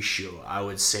a ratio. I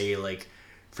would say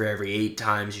for every 8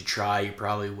 times you try, you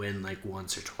probably win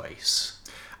once or twice.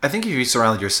 I think if you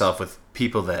surround yourself with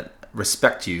people that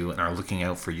respect you and are looking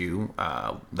out for you,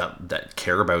 that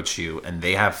care about you, and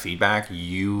they have feedback,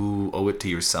 you owe it to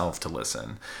yourself to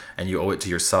listen, and you owe it to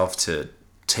yourself to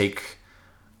take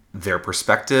their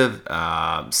perspective,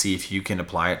 see if you can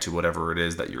apply it to whatever it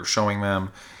is that you're showing them,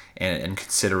 and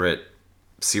consider it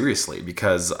seriously,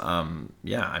 because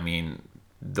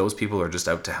those people are just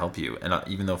out to help you. And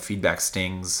even though feedback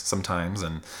stings sometimes,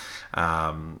 and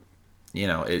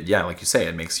like you say,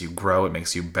 it makes you grow, it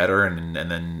makes you better, and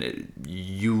then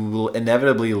you will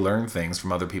inevitably learn things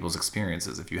from other people's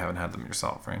experiences if you haven't had them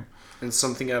yourself, right? And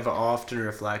something I've often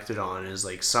reflected on is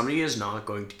like somebody is not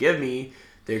going to give me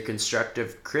their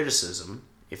constructive criticism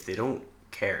if they don't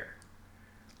care.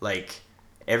 Like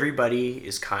everybody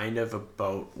is kind of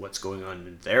about what's going on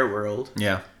in their world.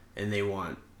 Yeah. And they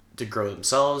want to grow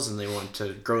themselves and they want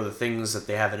to grow the things that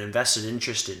they have an invested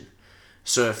interest in.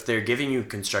 So if they're giving you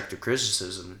constructive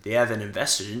criticism, they have an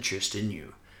invested interest in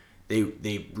you.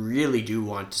 They really do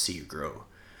want to see you grow.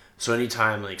 So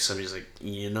anytime like somebody's like,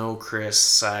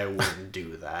 Chris, I wouldn't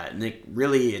do that, and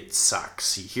it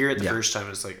sucks. You hear it the first time,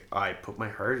 it's like, I put my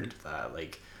heart into that,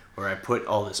 like, or I put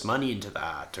all this money into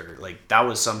that, or like that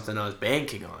was something I was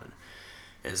banking on.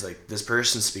 And it's like this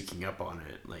person speaking up on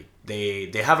it, like they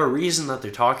have a reason that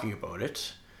they're talking about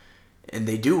it, and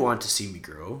they do want to see me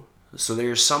grow. So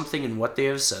there's something in what they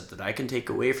have said that I can take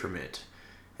away from it,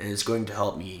 and it's going to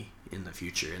help me in the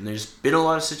future. And there's been a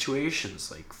lot of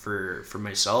situations, like for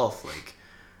myself, like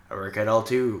I worked at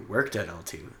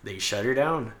L2. They shut her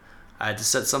down. I had to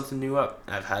set something new up.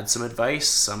 I've had some advice,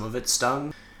 some of it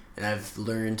stung, and I've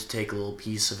learned to take a little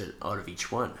piece of it out of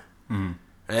each one. Mm-hmm.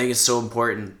 I think it's so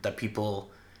important that people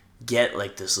get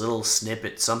like this little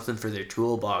snippet, something for their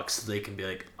toolbox, so they can be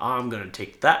like, I'm going to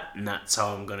take that, and that's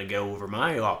how I'm going to get over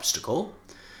my obstacle.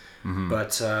 Mm-hmm.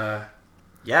 But, I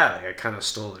kind of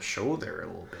stole the show there a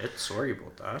little bit. Sorry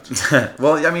about that.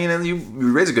 Well, I mean, and you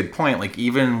raise a good point. Like,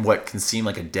 even what can seem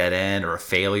like a dead end or a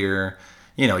failure,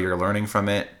 you're learning from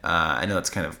it. I know that's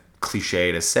kind of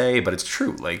cliche to say, but it's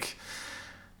true. Like,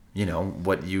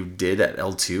 what you did at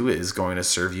L2 is going to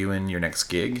serve you in your next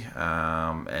gig.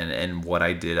 And what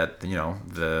I did at,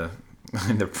 the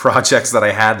projects that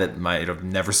I had that might have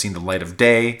never seen the light of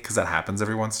day, because that happens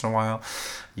every once in a while,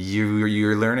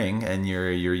 you're learning and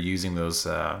you're using those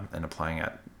and applying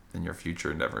it in your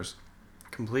future endeavors.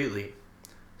 Completely.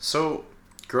 So,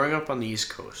 growing up on the East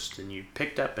Coast, and you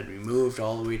picked up and we moved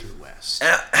all the way to the West.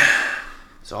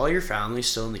 Is all your family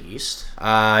still in the East?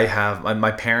 I have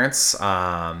my parents,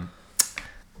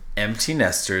 empty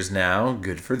nesters now.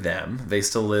 Good for them. They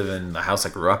still live in the house I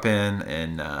grew up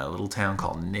in a little town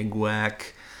called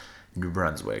Nigwek, New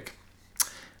Brunswick,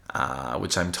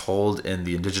 which I'm told in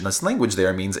the indigenous language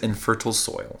there means infertile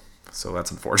soil. So that's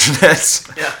unfortunate.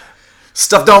 Yeah.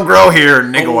 Stuff don't grow here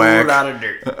in Nigwek. A lot of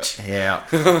dirt. Yeah.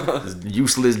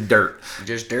 Useless dirt.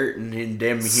 Just dirt in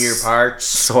them here parts.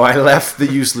 So I left the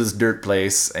useless dirt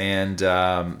place, and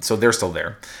so they're still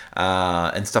there.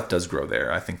 And stuff does grow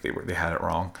there. I think they had it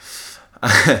wrong.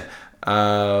 And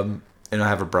I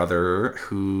have a brother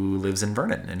who lives in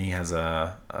Vernon, and he has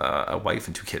a wife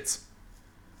and 2 kids.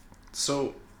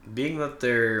 So, being that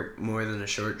they're more than a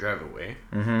short drive away,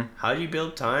 how do you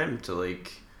build time to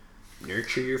like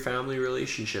nurture your family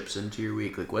relationships into your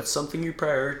week? Like, what's something you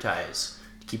prioritize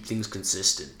to keep things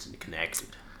consistent and connected?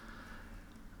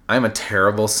 I'm a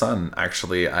terrible son,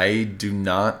 actually. I do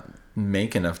not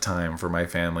make enough time for my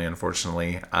family,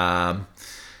 unfortunately. I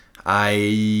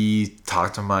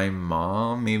talk to my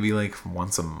mom maybe like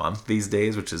once a month these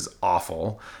days, which is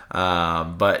awful.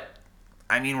 But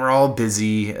I mean, we're all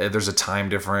busy. There's a time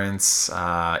difference.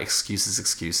 Excuses.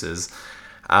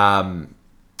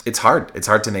 It's hard. It's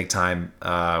hard to make time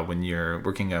when you're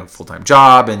working a full-time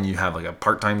job and you have like a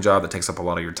part-time job that takes up a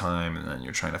lot of your time, and then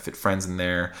you're trying to fit friends in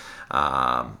there,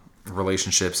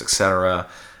 relationships, etc.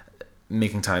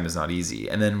 Making time is not easy.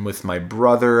 And then with my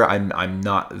brother, I'm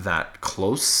not that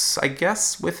close, I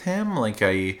guess, with him. Like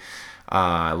I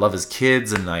love his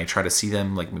kids and I try to see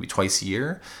them like maybe twice a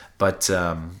year. But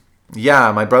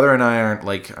my brother and I aren't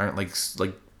like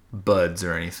buds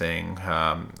or anything.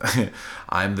 I'm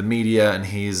the media and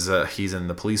he's in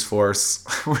the police force.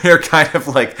 We're kind of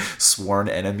like sworn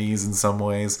enemies in some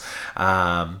ways.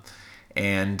 So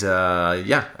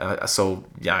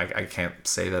I can't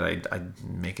say that I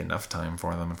make enough time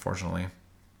for them, unfortunately.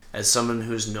 As someone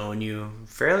who's known you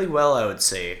fairly well, I would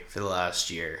say, for the last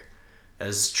year,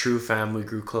 as true family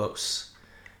grew close,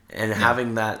 and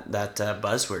having that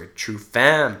buzzword, true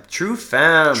fam.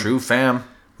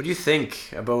 What do you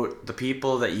think about the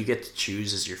people that you get to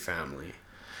choose as your family?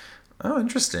 Oh,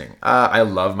 interesting. I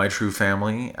love my true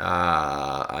family.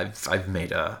 I've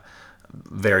made a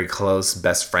very close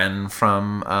best friend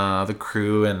from the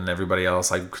crew, and everybody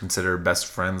else I consider best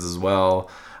friends as well.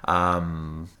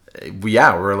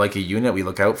 We're like a unit. We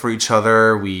look out for each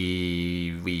other.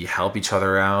 We help each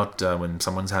other out when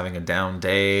someone's having a down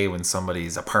day, when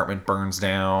somebody's apartment burns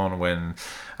down, when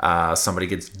somebody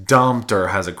gets dumped or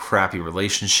has a crappy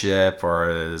relationship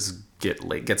or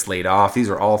gets laid off. These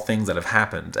are all things that have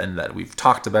happened and that we've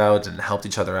talked about and helped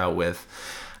each other out with.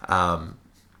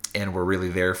 And we're really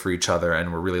there for each other,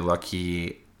 and we're really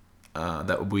lucky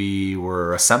that we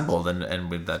were assembled and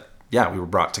we were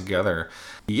brought together.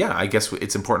 Yeah, I guess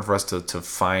it's important for us to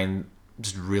find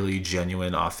just really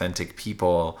genuine, authentic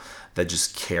people that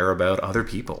just care about other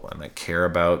people and that care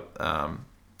about,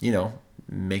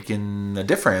 making a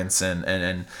difference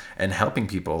and helping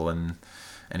people in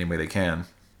any way they can.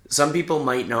 Some people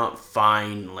might not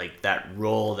find like that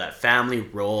role, that family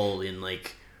role in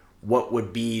like what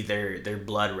would be their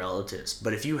blood relatives.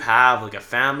 But if you have like a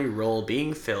family role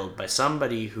being filled by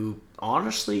somebody who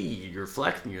honestly you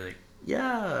reflect and you're like,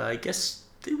 yeah, I guess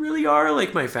they really are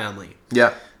like my family.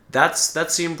 Yeah. That's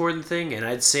the important thing, and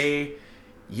I'd say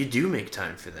you do make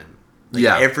time for them.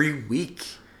 Every week.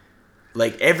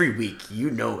 Every week,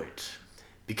 you know it.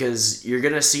 Because you're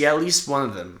going to see at least one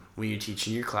of them when you teach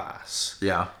in your class.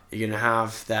 Yeah. You're going to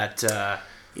have that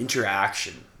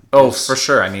interaction. Oh, for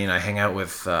sure. I mean, I hang out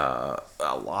with a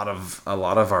lot of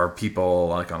our people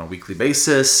like on a weekly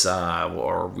basis,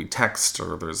 or we text,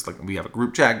 or we have a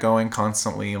group chat going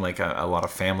constantly, like a lot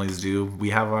of families do. We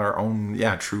have our own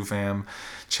True Fam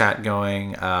chat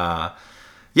going.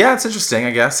 It's interesting.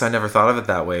 I guess I never thought of it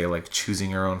that way, like choosing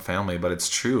your own family, but it's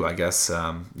true. I guess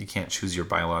you can't choose your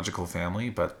biological family,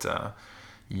 but there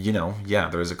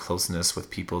is a closeness with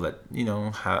people that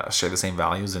share the same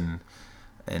values and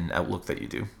outlook that you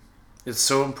do. It's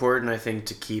so important, I think,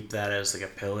 to keep that as like a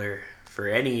pillar for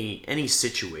any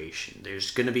situation. There's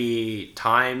going to be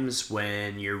times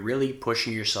when you're really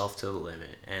pushing yourself to the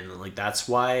limit, and like that's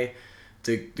why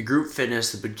the group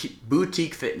fitness, the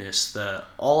boutique fitness,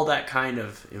 all that kind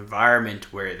of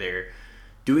environment where they're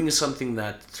doing something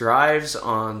that thrives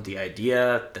on the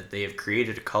idea that they have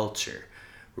created a culture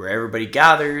where everybody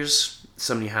gathers.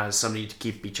 Somebody has somebody to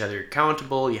keep each other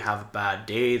accountable. You have a bad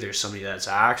day, there's somebody that's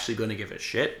actually going to give a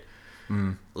shit.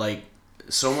 Like,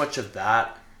 so much of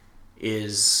that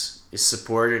is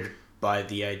supported by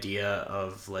the idea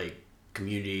of like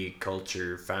community,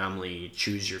 culture, family,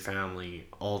 choose your family,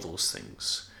 all those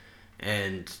things.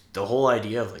 And the whole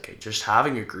idea of like just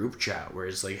having a group chat where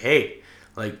it's like, hey,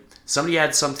 like somebody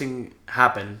had something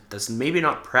happen that's maybe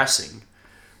not pressing,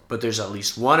 but there's at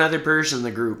least one other person in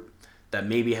the group that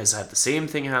maybe has had the same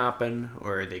thing happen,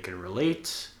 or they can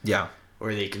relate. Yeah.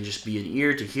 Or they can just be an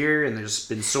ear to hear. And there's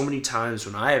been so many times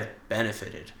when I have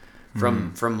benefited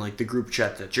from like the group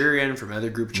chat that you're in, from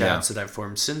other group chats that I've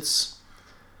formed since.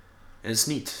 And it's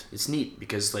neat. It's neat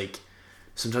because like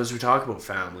sometimes we talk about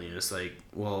family and it's like,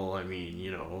 well, I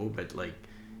mean, but like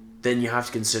then you have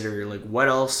to consider like what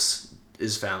else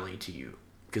is family to you?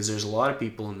 Because there's a lot of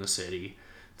people in the city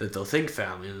that they'll think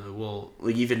family, and well,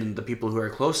 like even the people who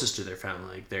are closest to their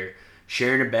family, like they're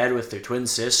sharing a bed with their twin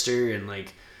sister, and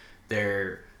like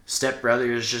their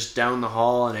stepbrother is just down the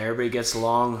hall, and everybody gets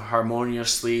along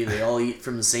harmoniously. They all eat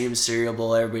from the same cereal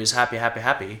bowl. Everybody's happy, happy,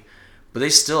 happy. But they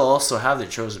still also have their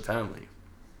chosen family.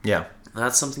 Yeah. And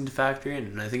that's something to factor in.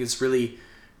 And I think it's really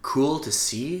cool to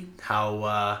see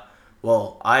how,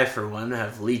 I, for one,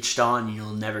 have leached on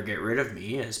You'll Never Get Rid of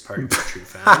Me as part of the True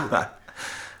Family.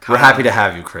 We're happy to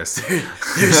have you, Chris.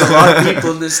 There's a lot of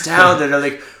people in this town that are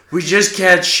like, we just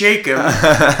can't shake him.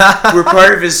 We're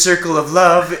part of his circle of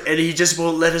love, and he just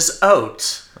won't let us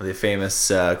out. The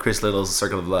famous Chris Little's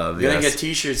Circle of Love. We're going to get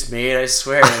t-shirts made, I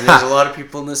swear. And there's a lot of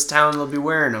people in this town that'll be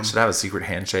wearing them. Should have a secret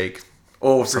handshake.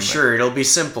 Oh, for sure. It'll be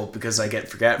simple because I get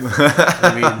forgetful.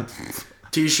 I mean,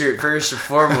 t-shirt first and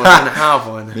foremost, I'm going to have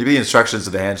one. Maybe instructions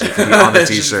to the handshake can be on the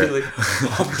t-shirt.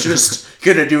 Like, I'm just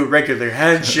going to do a regular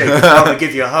handshake. I'm going to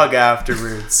give you a hug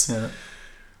afterwards. Yeah.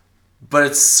 But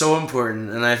it's so important.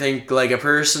 And I think like a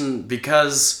person,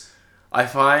 because I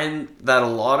find that a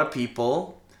lot of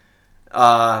people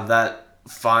that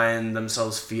find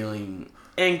themselves feeling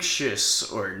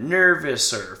anxious or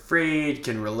nervous or afraid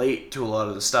can relate to a lot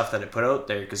of the stuff that I put out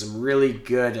there, because I'm really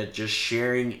good at just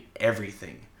sharing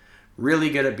everything. Really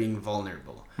good at being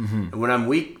vulnerable. Mm-hmm. And when I'm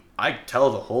weak, I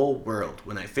tell the whole world.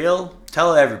 When I fail,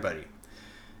 tell everybody.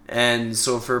 And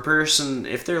so for a person,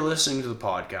 if they're listening to the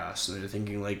podcast and they're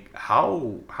thinking like,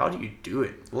 how do you do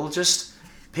it? Well, just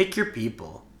pick your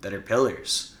people that are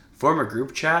pillars. Form a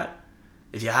group chat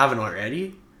if you haven't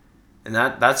already. And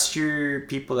that's your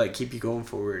people that keep you going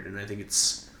forward. And I think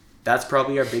that's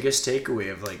probably our biggest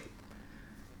takeaway of like,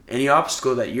 any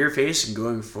obstacle that you're facing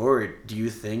going forward, do you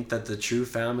think that the True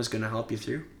Fam is going to help you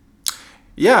through?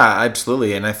 Yeah,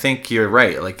 absolutely. And I think you're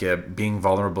right. Like being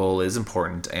vulnerable is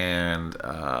important. And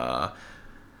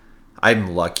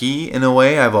I'm lucky in a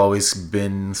way. I've always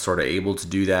been sort of able to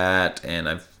do that. And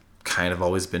I've kind of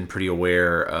always been pretty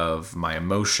aware of my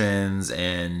emotions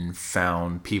and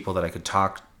found people that I could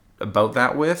talk about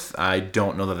that with. I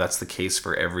don't know that that's the case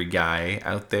for every guy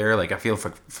out there. Like I feel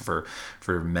for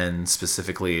men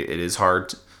specifically, it is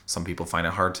hard. Some people find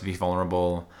it hard to be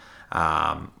vulnerable.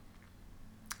 And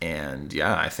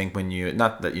yeah, I think when you,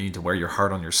 not that you need to wear your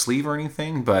heart on your sleeve or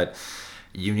anything, but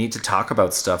you need to talk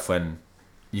about stuff when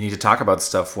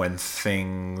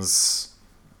things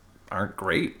aren't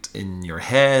great in your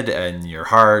head and your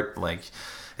heart. Like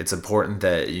it's important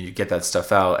that you get that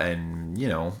stuff out, and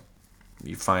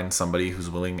you find somebody who's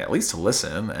willing at least to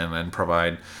listen and then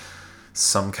provide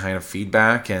some kind of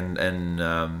feedback.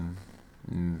 And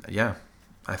yeah,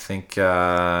 I think,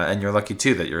 and you're lucky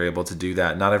too that you're able to do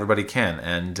that. Not everybody can,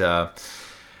 and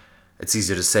it's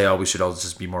easier to say, oh, we should all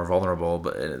just be more vulnerable,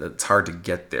 but it's hard to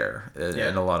get there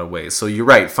in a lot of ways. So you're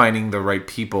right, finding the right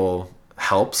people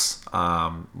helps.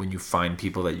 When you find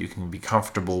people that you can be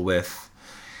comfortable with,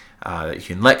 that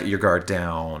you can let your guard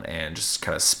down and just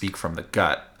kind of speak from the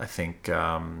gut, I think,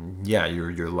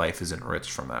 your life is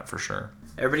enriched from that for sure.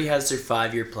 Everybody has their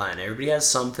 5-year plan. Everybody has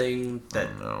something that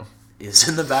is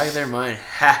in the back of their mind.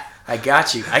 Ha! I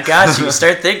got you.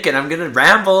 Start thinking. I'm going to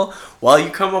ramble while you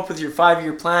come up with your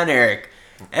 5-year plan, Eric.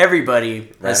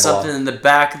 Everybody has something in the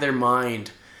back of their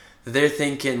mind that they're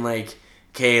thinking like,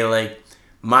 okay, like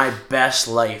my best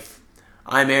life.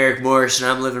 I'm Eric Morrison.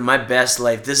 I'm living my best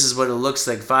life. This is what it looks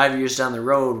like 5 years down the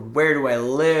road. Where do I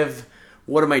live?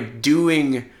 What am I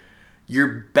doing? Your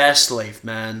best life,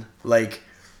 man. Like,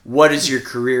 what is your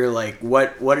career like?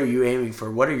 What are you aiming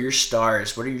for? What are your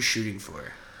stars? What are you shooting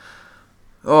for?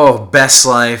 Oh, best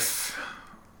life.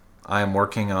 I'm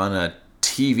working on a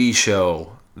TV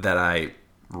show that I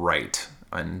write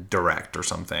and direct or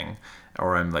something.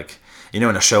 Or I'm like,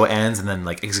 when a show ends and then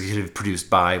like executive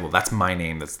produced by, well, that's my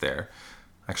name that's there.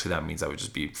 Actually, that means I would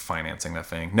just be financing that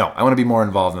thing. No, I want to be more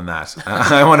involved than that.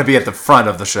 I want to be at the front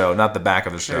of the show, not the back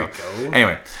of the show. There you go.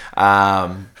 Anyway,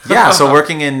 so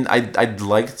I'd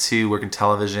like to work in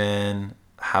television,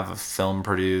 have a film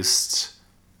produced,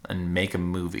 and make a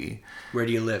movie. Where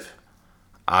do you live?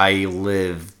 I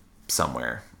live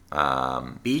somewhere.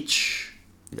 Beach?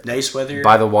 Nice weather?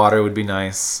 By the water would be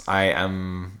nice. I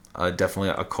am definitely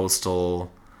a coastal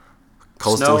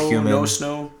human. No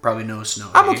snow? Probably no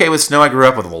snow. I'm okay with snow. I grew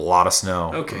up with a lot of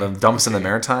snow. Okay. The dumps in the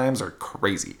Maritimes are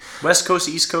crazy. West Coast,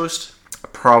 East Coast?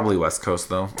 Probably West Coast,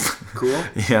 though. Cool.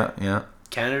 Yeah.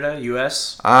 Canada,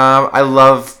 U.S.? I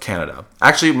love Canada.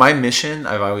 Actually, my mission,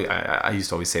 I used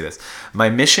to always say this, my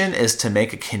mission is to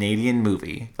make a Canadian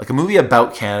movie. Like a movie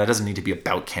about Canada. It doesn't need to be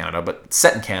about Canada, but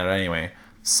set in Canada anyway.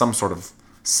 Some sort of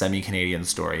semi-Canadian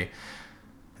story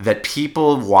that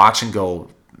people watch and go,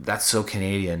 that's so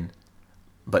Canadian,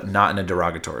 but not in a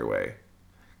derogatory way.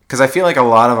 Because I feel like a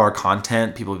lot of our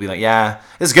content, people would be like, yeah,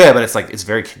 it's good, but it's like, it's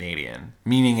very Canadian.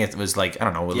 Meaning it was like, I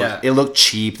don't know, it looked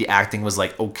cheap. The acting was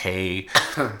like, okay.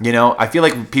 I feel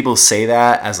like people say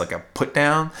that as like a put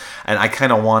down, and I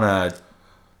kind of want to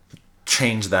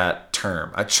change that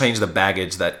term. I change the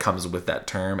baggage that comes with that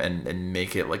term and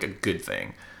make it like a good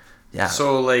thing. Yeah.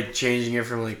 So like changing it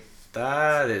from like,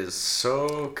 that is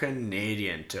so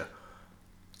Canadian to,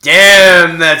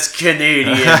 damn, that's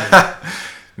Canadian.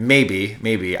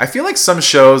 Maybe. I feel like some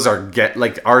shows have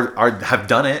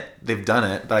done it. They've done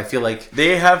it, but I feel like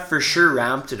they have for sure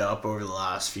ramped it up over the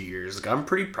last few years. Like I'm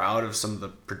pretty proud of some of the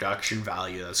production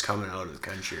value that's coming out of the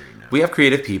country right now. We have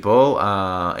creative people,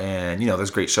 and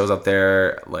there's great shows out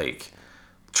there like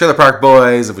Trailer Park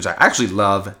Boys, which I actually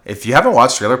love. If you haven't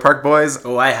watched Trailer Park Boys,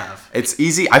 I have. It's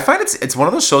easy. I find it's one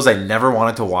of those shows I never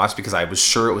wanted to watch because I was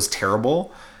sure it was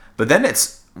terrible, but then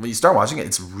when you start watching it,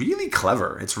 it's really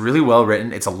clever. It's really well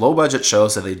written. It's a low budget show,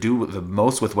 so they do the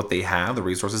most with what they have, the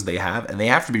resources they have, and they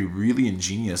have to be really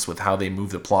ingenious with how they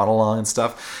move the plot along and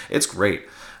stuff. It's great,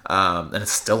 and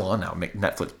it's still on now.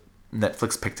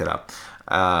 Netflix picked it up.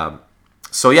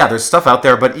 So yeah, there's stuff out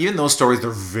there, but even those stories,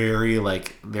 they're very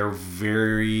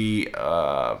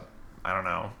I don't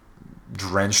know,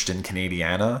 drenched in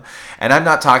Canadiana. And I'm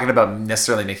not talking about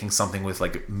necessarily making something with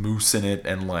like moose in it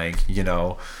and like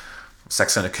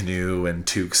sex in a canoe and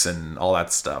toques and all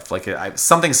that stuff. Like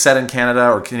something set in Canada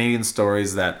or Canadian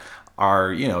stories that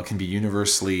are can be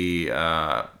universally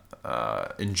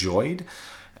enjoyed,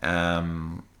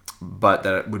 but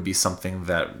that would be something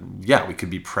that we could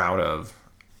be proud of.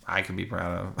 I could be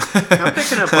proud of. I'm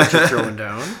picking up what you're throwing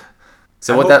down.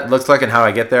 So what that looks like and how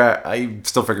I get there, I'm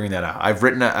still figuring that out. I've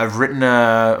written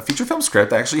a feature film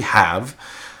script. I actually have,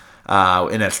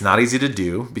 and it's not easy to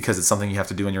do because it's something you have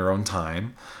to do in your own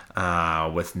time,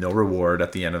 with no reward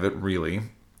at the end of it, really.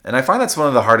 And I find that's one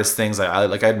of the hardest things. I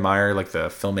admire like the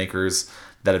filmmakers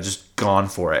that have just gone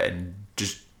for it and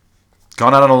just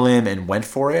gone out on a limb and went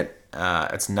for it.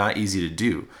 It's not easy to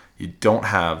do. you don't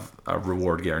have a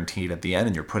reward guaranteed at the end,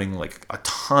 and you're putting like a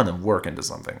ton of work into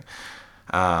something.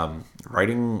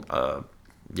 Writing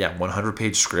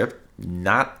 100-page script,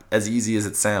 not as easy as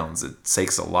it sounds. It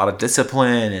takes a lot of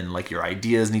discipline, and like your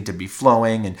ideas need to be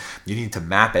flowing, and you need to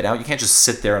map it out. You can't just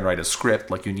sit there and write a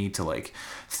script. Like you need to like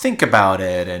think about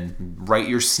it and write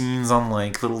your scenes on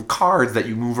like little cards that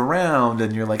you move around,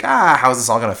 and you're like, how's this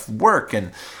all gonna work?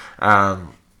 And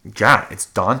it's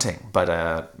daunting.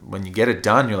 But when you get it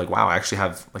done, you're like, wow, I actually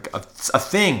have like a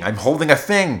thing. I'm holding a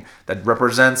thing that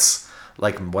represents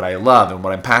like what I love and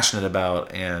what I'm passionate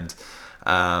about, and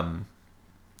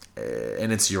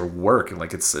it's your work.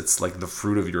 Like it's like the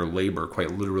fruit of your labor,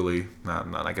 quite literally.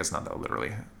 I guess not that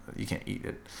literally. You can't eat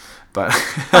it, but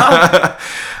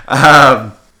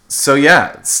so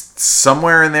yeah,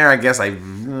 somewhere in there, I guess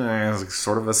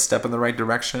sort of a step in the right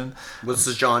direction. What's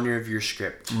the genre of your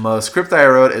script? The script I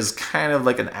wrote is kind of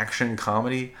like an action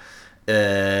comedy.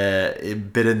 A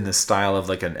bit in the style of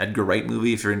like an Edgar Wright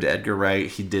movie. If you're into Edgar Wright,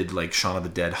 he did like Shaun of the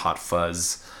Dead, Hot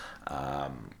Fuzz.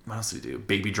 What else did he do?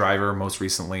 Baby Driver, most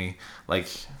recently. Like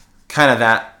kind of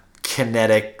that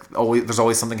kinetic. There's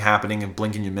always something happening, and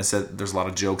blink and you miss it. There's a lot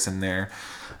of jokes in there,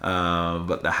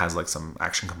 but that has like some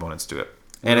action components to it.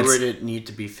 And where would it need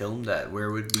to be filmed at?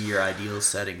 Where would be your ideal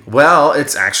setting? Well,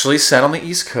 it's actually set on the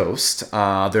East Coast.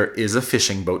 There is a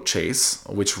fishing boat chase,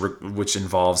 which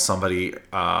involves somebody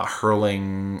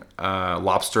hurling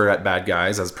lobster at bad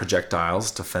guys as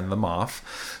projectiles to fend them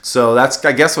off. So that's,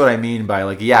 I guess, what I mean by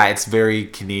like, yeah, it's very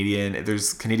Canadian.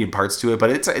 There's Canadian parts to it,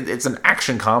 but it's an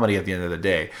action comedy at the end of the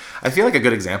day. I feel like a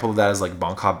good example of that is like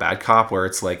Bon Cop, Bad Cop, where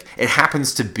it's like it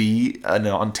happens to be an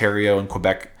Ontario and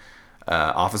Quebec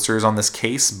officers on this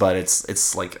case, but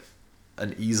it's like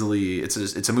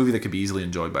it's a movie that could be easily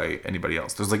enjoyed by anybody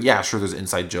else. There's like, yeah, sure, there's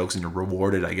inside jokes and you're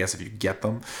rewarded, I guess, if you get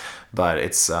them, but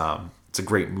it's a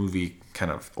great movie kind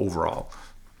of overall.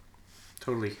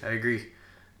 Totally, I agree.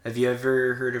 Have you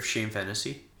ever heard of Shane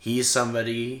Fennessy? He's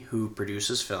somebody who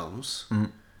produces films,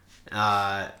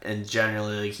 and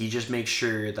generally he just makes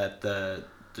sure that the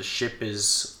ship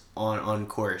is on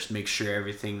course, makes sure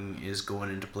everything is going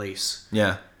into place.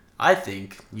 Yeah. I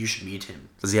think you should meet him.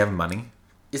 Does he have money?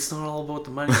 It's not all about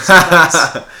the money. Sometimes.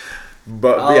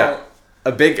 But yeah,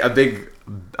 a big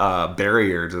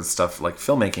barrier to stuff like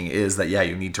filmmaking is that, yeah,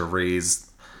 you need to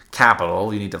raise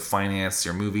capital. You need to finance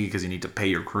your movie because you need to pay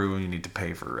your crew and you need to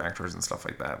pay for actors and stuff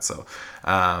like that. So,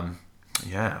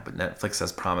 yeah, but Netflix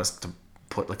has promised to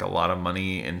put like a lot of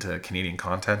money into Canadian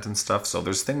content and stuff. So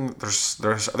there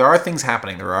are things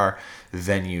happening. There are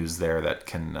venues there that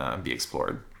can be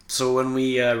explored. So when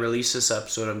we release this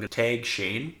episode, I'm going to tag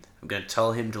Shane. I'm going to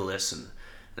tell him to listen.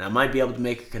 And I might be able to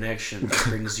make a connection that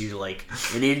brings you like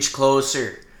an inch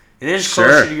closer. An inch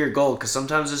closer to your goal. Because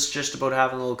sometimes it's just about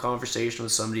having a little conversation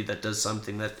with somebody that does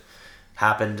something that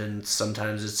happened. And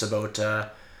sometimes it's about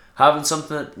having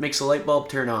something that makes a light bulb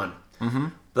turn on. Mm-hmm.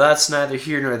 But that's neither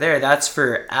here nor there. That's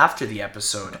for after the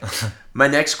episode. My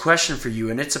next question for you,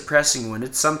 and it's a pressing one.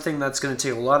 It's something that's going to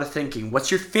take a lot of thinking.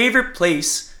 What's your favorite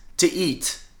place to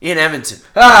eat in Edmonton?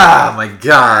 Ah, my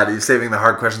God. You're saving the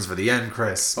hard questions for the end,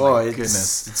 Chris.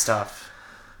 Goodness. It's tough.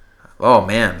 Oh,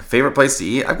 man. Favorite place to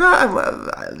eat?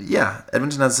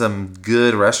 Edmonton has some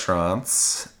good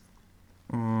restaurants.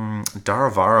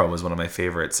 Daravaro was one of my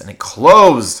favorites, and it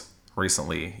closed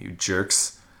recently, you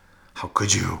jerks. How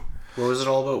could you? What was it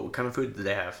all about? What kind of food did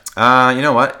they have? You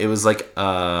know what? It was like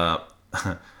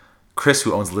Chris,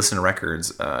 who owns Listen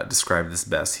Records, described this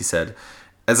best. He said,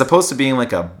 as opposed to being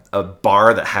like a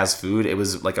bar that has food, it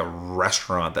was like a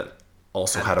restaurant that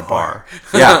also had a bar.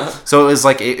 Yeah. So it was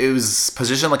like it was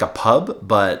positioned like a pub,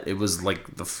 but it was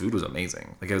like the food was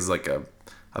amazing. Like it was like a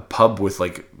pub with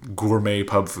like gourmet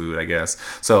pub food, I guess.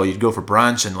 So you'd go for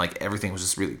brunch and like everything was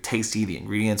just really tasty. The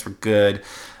ingredients were good.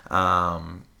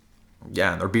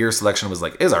 Yeah, and their beer selection was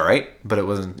like, is all right, but it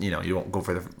wasn't, you don't go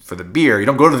for the beer. You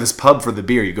don't go to this pub for the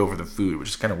beer. You go for the food, which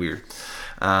is kind of weird.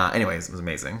 Anyways, it was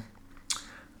amazing.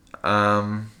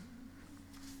 Trying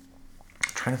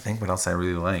to think what else I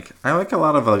really like. I like a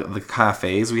lot of the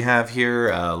cafes we have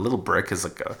here. Little Brick is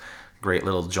like a great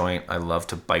little joint I love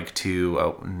to bike to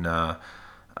out in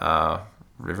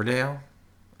Riverdale.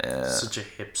 Such a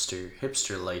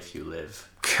hipster life you live.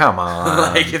 Come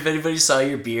on. Like if anybody saw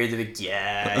your beer, they'd be like,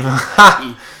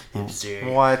 yeah,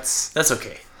 hipster. What? That's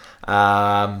okay.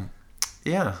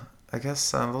 Yeah, I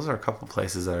guess those are a couple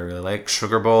places that I really like.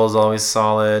 Sugar Bowl is always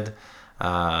solid.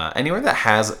 Anywhere that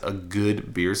has a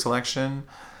good beer selection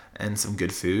and some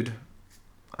good food,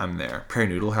 I'm there. Prairie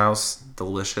Noodle House,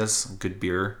 delicious, good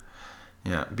beer.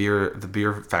 Yeah, the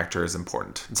beer factor is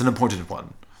important. It's an important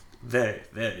one. Very,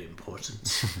 very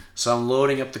important. So I'm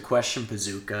loading up the question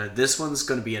bazooka. This one's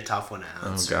going to be a tough one to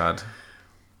Oh, answer. God.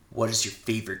 What is your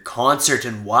favorite concert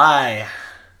and why?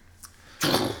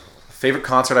 Favorite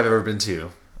concert I've ever been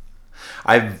to?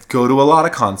 I go to a lot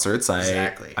of concerts.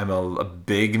 Exactly. I'm a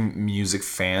big music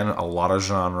fan, a lot of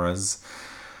genres.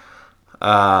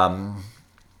 I've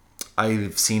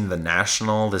seen The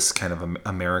National, this kind of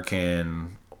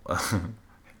American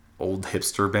old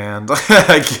hipster band,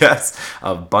 I guess,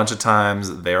 a bunch of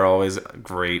times. They're always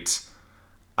great.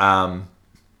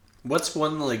 What's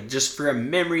one, like, just for a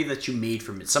memory that you made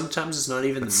from it? Sometimes it's not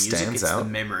even the music, stands it's out. the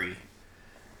memory.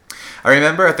 I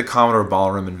remember at the Commodore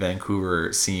Ballroom in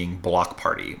Vancouver seeing Block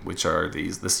Party, which are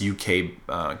this UK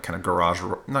kind of garage.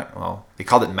 They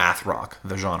called it math rock,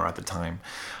 the genre at the time.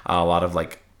 A lot of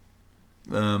like,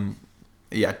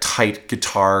 tight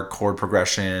guitar chord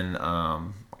progression.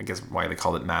 I guess why they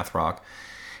called it math rock.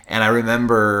 And I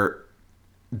remember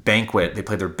Banquet. They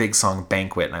played their big song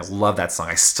Banquet, and I love that song.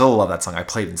 I still love that song. I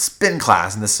played in spin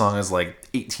class, and this song is like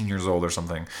 18 years old or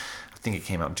something. I think it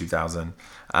came out in 2000.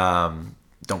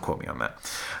 Don't quote me on that.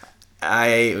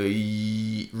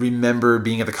 I remember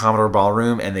being at the Commodore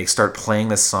Ballroom and they start playing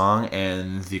this song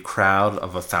and the crowd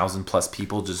of 1,000+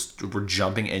 people just were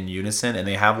jumping in unison, and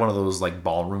they have one of those like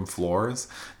ballroom floors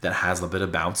that has a bit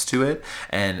of bounce to it,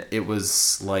 and it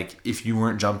was like if you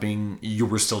weren't jumping, you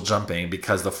were still jumping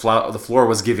because the floor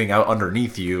was giving out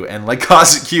underneath you and like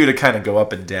causing you to kind of go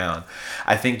up and down.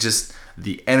 I think just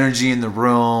the energy in the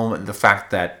room and the fact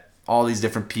that all these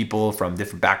different people from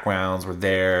different backgrounds were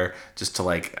there just to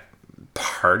like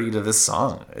party to this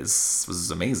song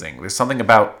was amazing. There's something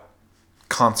about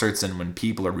concerts and when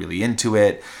people are really into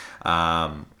it.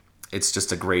 It's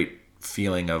just a great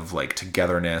feeling of like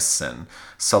togetherness and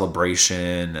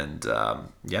celebration, and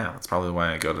that's probably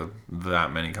why I go to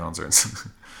that many concerts.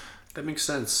 That makes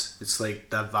sense. It's like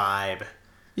the vibe.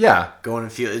 Yeah. Going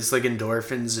and feel, it's like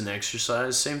endorphins and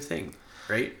exercise, same thing,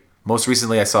 right? Most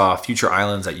recently, I saw Future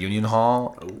Islands at Union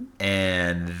Hall,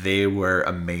 and they were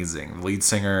amazing. The lead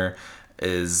singer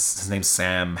his name's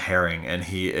Sam Herring, and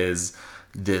he is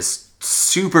this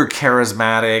super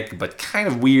charismatic but kind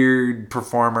of weird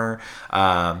performer.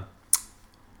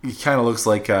 He kind of looks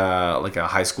like a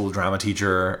high school drama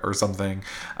teacher or something,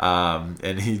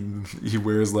 and he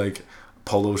wears like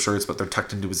polo shirts, but they're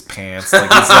tucked into his pants.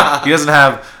 Like he doesn't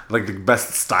have like the best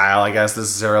style, I guess,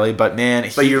 necessarily. But man,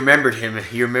 but you remembered him.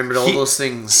 You remembered all those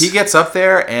things. He gets up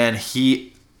there and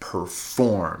he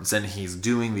performs, and he's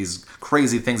doing these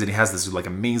crazy things, and he has this like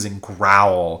amazing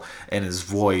growl in his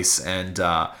voice. And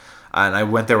I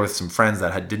went there with some friends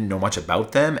that didn't know much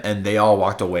about them, and they all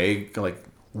walked away like,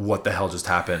 "What the hell just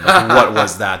happened? Like, what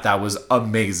was that? That was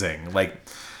amazing!" Like,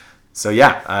 so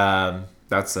yeah.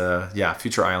 That's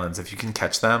Future Islands. If you can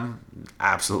catch them,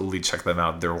 absolutely check them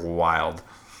out. They're wild.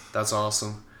 That's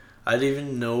awesome. I didn't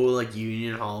even know like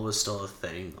Union Hall was still a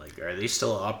thing. Like, are they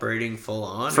still operating full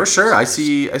on? For sure. I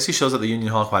see shows at the Union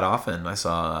Hall quite often. I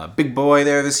saw Big Boy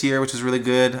there this year, which is really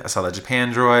good. I saw the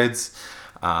Japan Droids.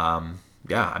 I'm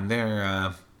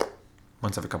there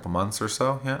once every couple months or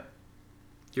so. Yeah.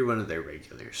 You're one of their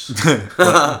regulars.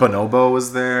 Bonobo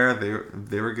was there.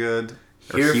 They were good.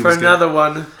 Here for another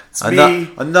one. It's me.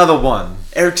 Another one.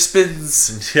 Eric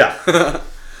Spins. Yeah.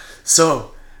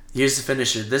 So, here's the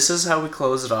finisher. This is how we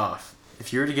close it off.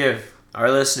 If you were to give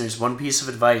our listeners one piece of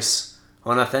advice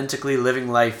on authentically living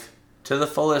life to the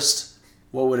fullest,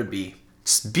 what would it be?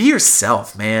 Just be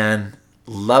yourself, man.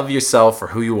 Love yourself for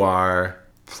who you are.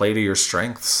 Play to your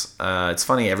strengths. It's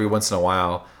funny, every once in a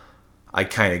while, I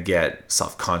kind of get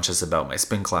self-conscious about my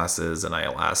spin classes, and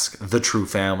I'll ask the true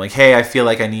fam, like, hey, I feel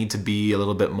like I need to be a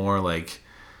little bit more like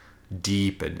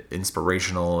deep and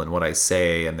inspirational in what I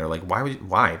say. And they're like,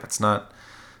 why? That's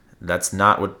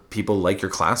not what people like your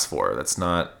class for. That's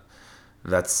not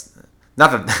that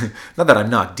I'm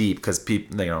not deep, because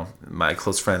people, my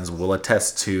close friends will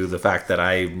attest to the fact that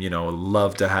I,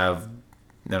 love to have,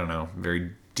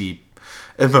 very deep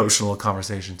emotional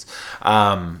conversations.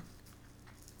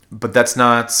 But that's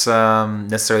not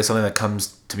necessarily something that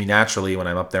comes to me naturally when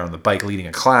I'm up there on the bike leading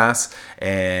a class,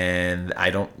 and I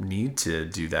don't need to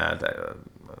do that.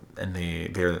 And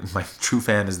my true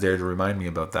fan is there to remind me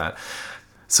about that.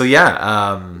 So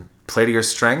play to your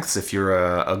strengths. If you're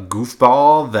a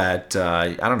goofball that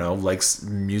likes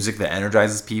music that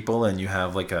energizes people, and you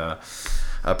have like a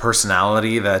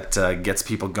personality that gets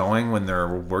people going when they're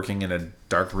working in a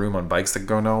dark room on bikes that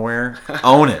go nowhere,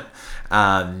 own it.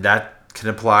 That can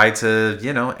apply to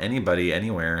anybody,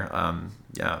 anywhere.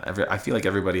 I feel like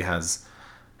everybody has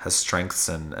strengths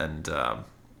and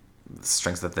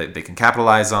strengths that they can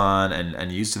capitalize on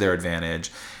and use to their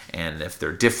advantage. And if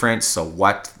they're different, so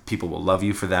what? People will love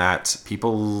you for that.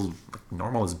 People,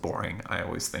 normal is boring, I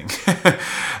always think.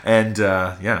 And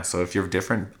yeah, so if you're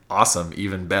different, awesome,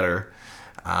 even better.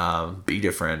 Be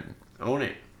different. Own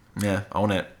it. Yeah,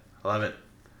 own it. I love it.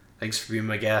 Thanks for being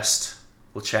my guest.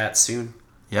 We'll chat soon.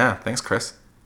 Yeah, thanks, Chris.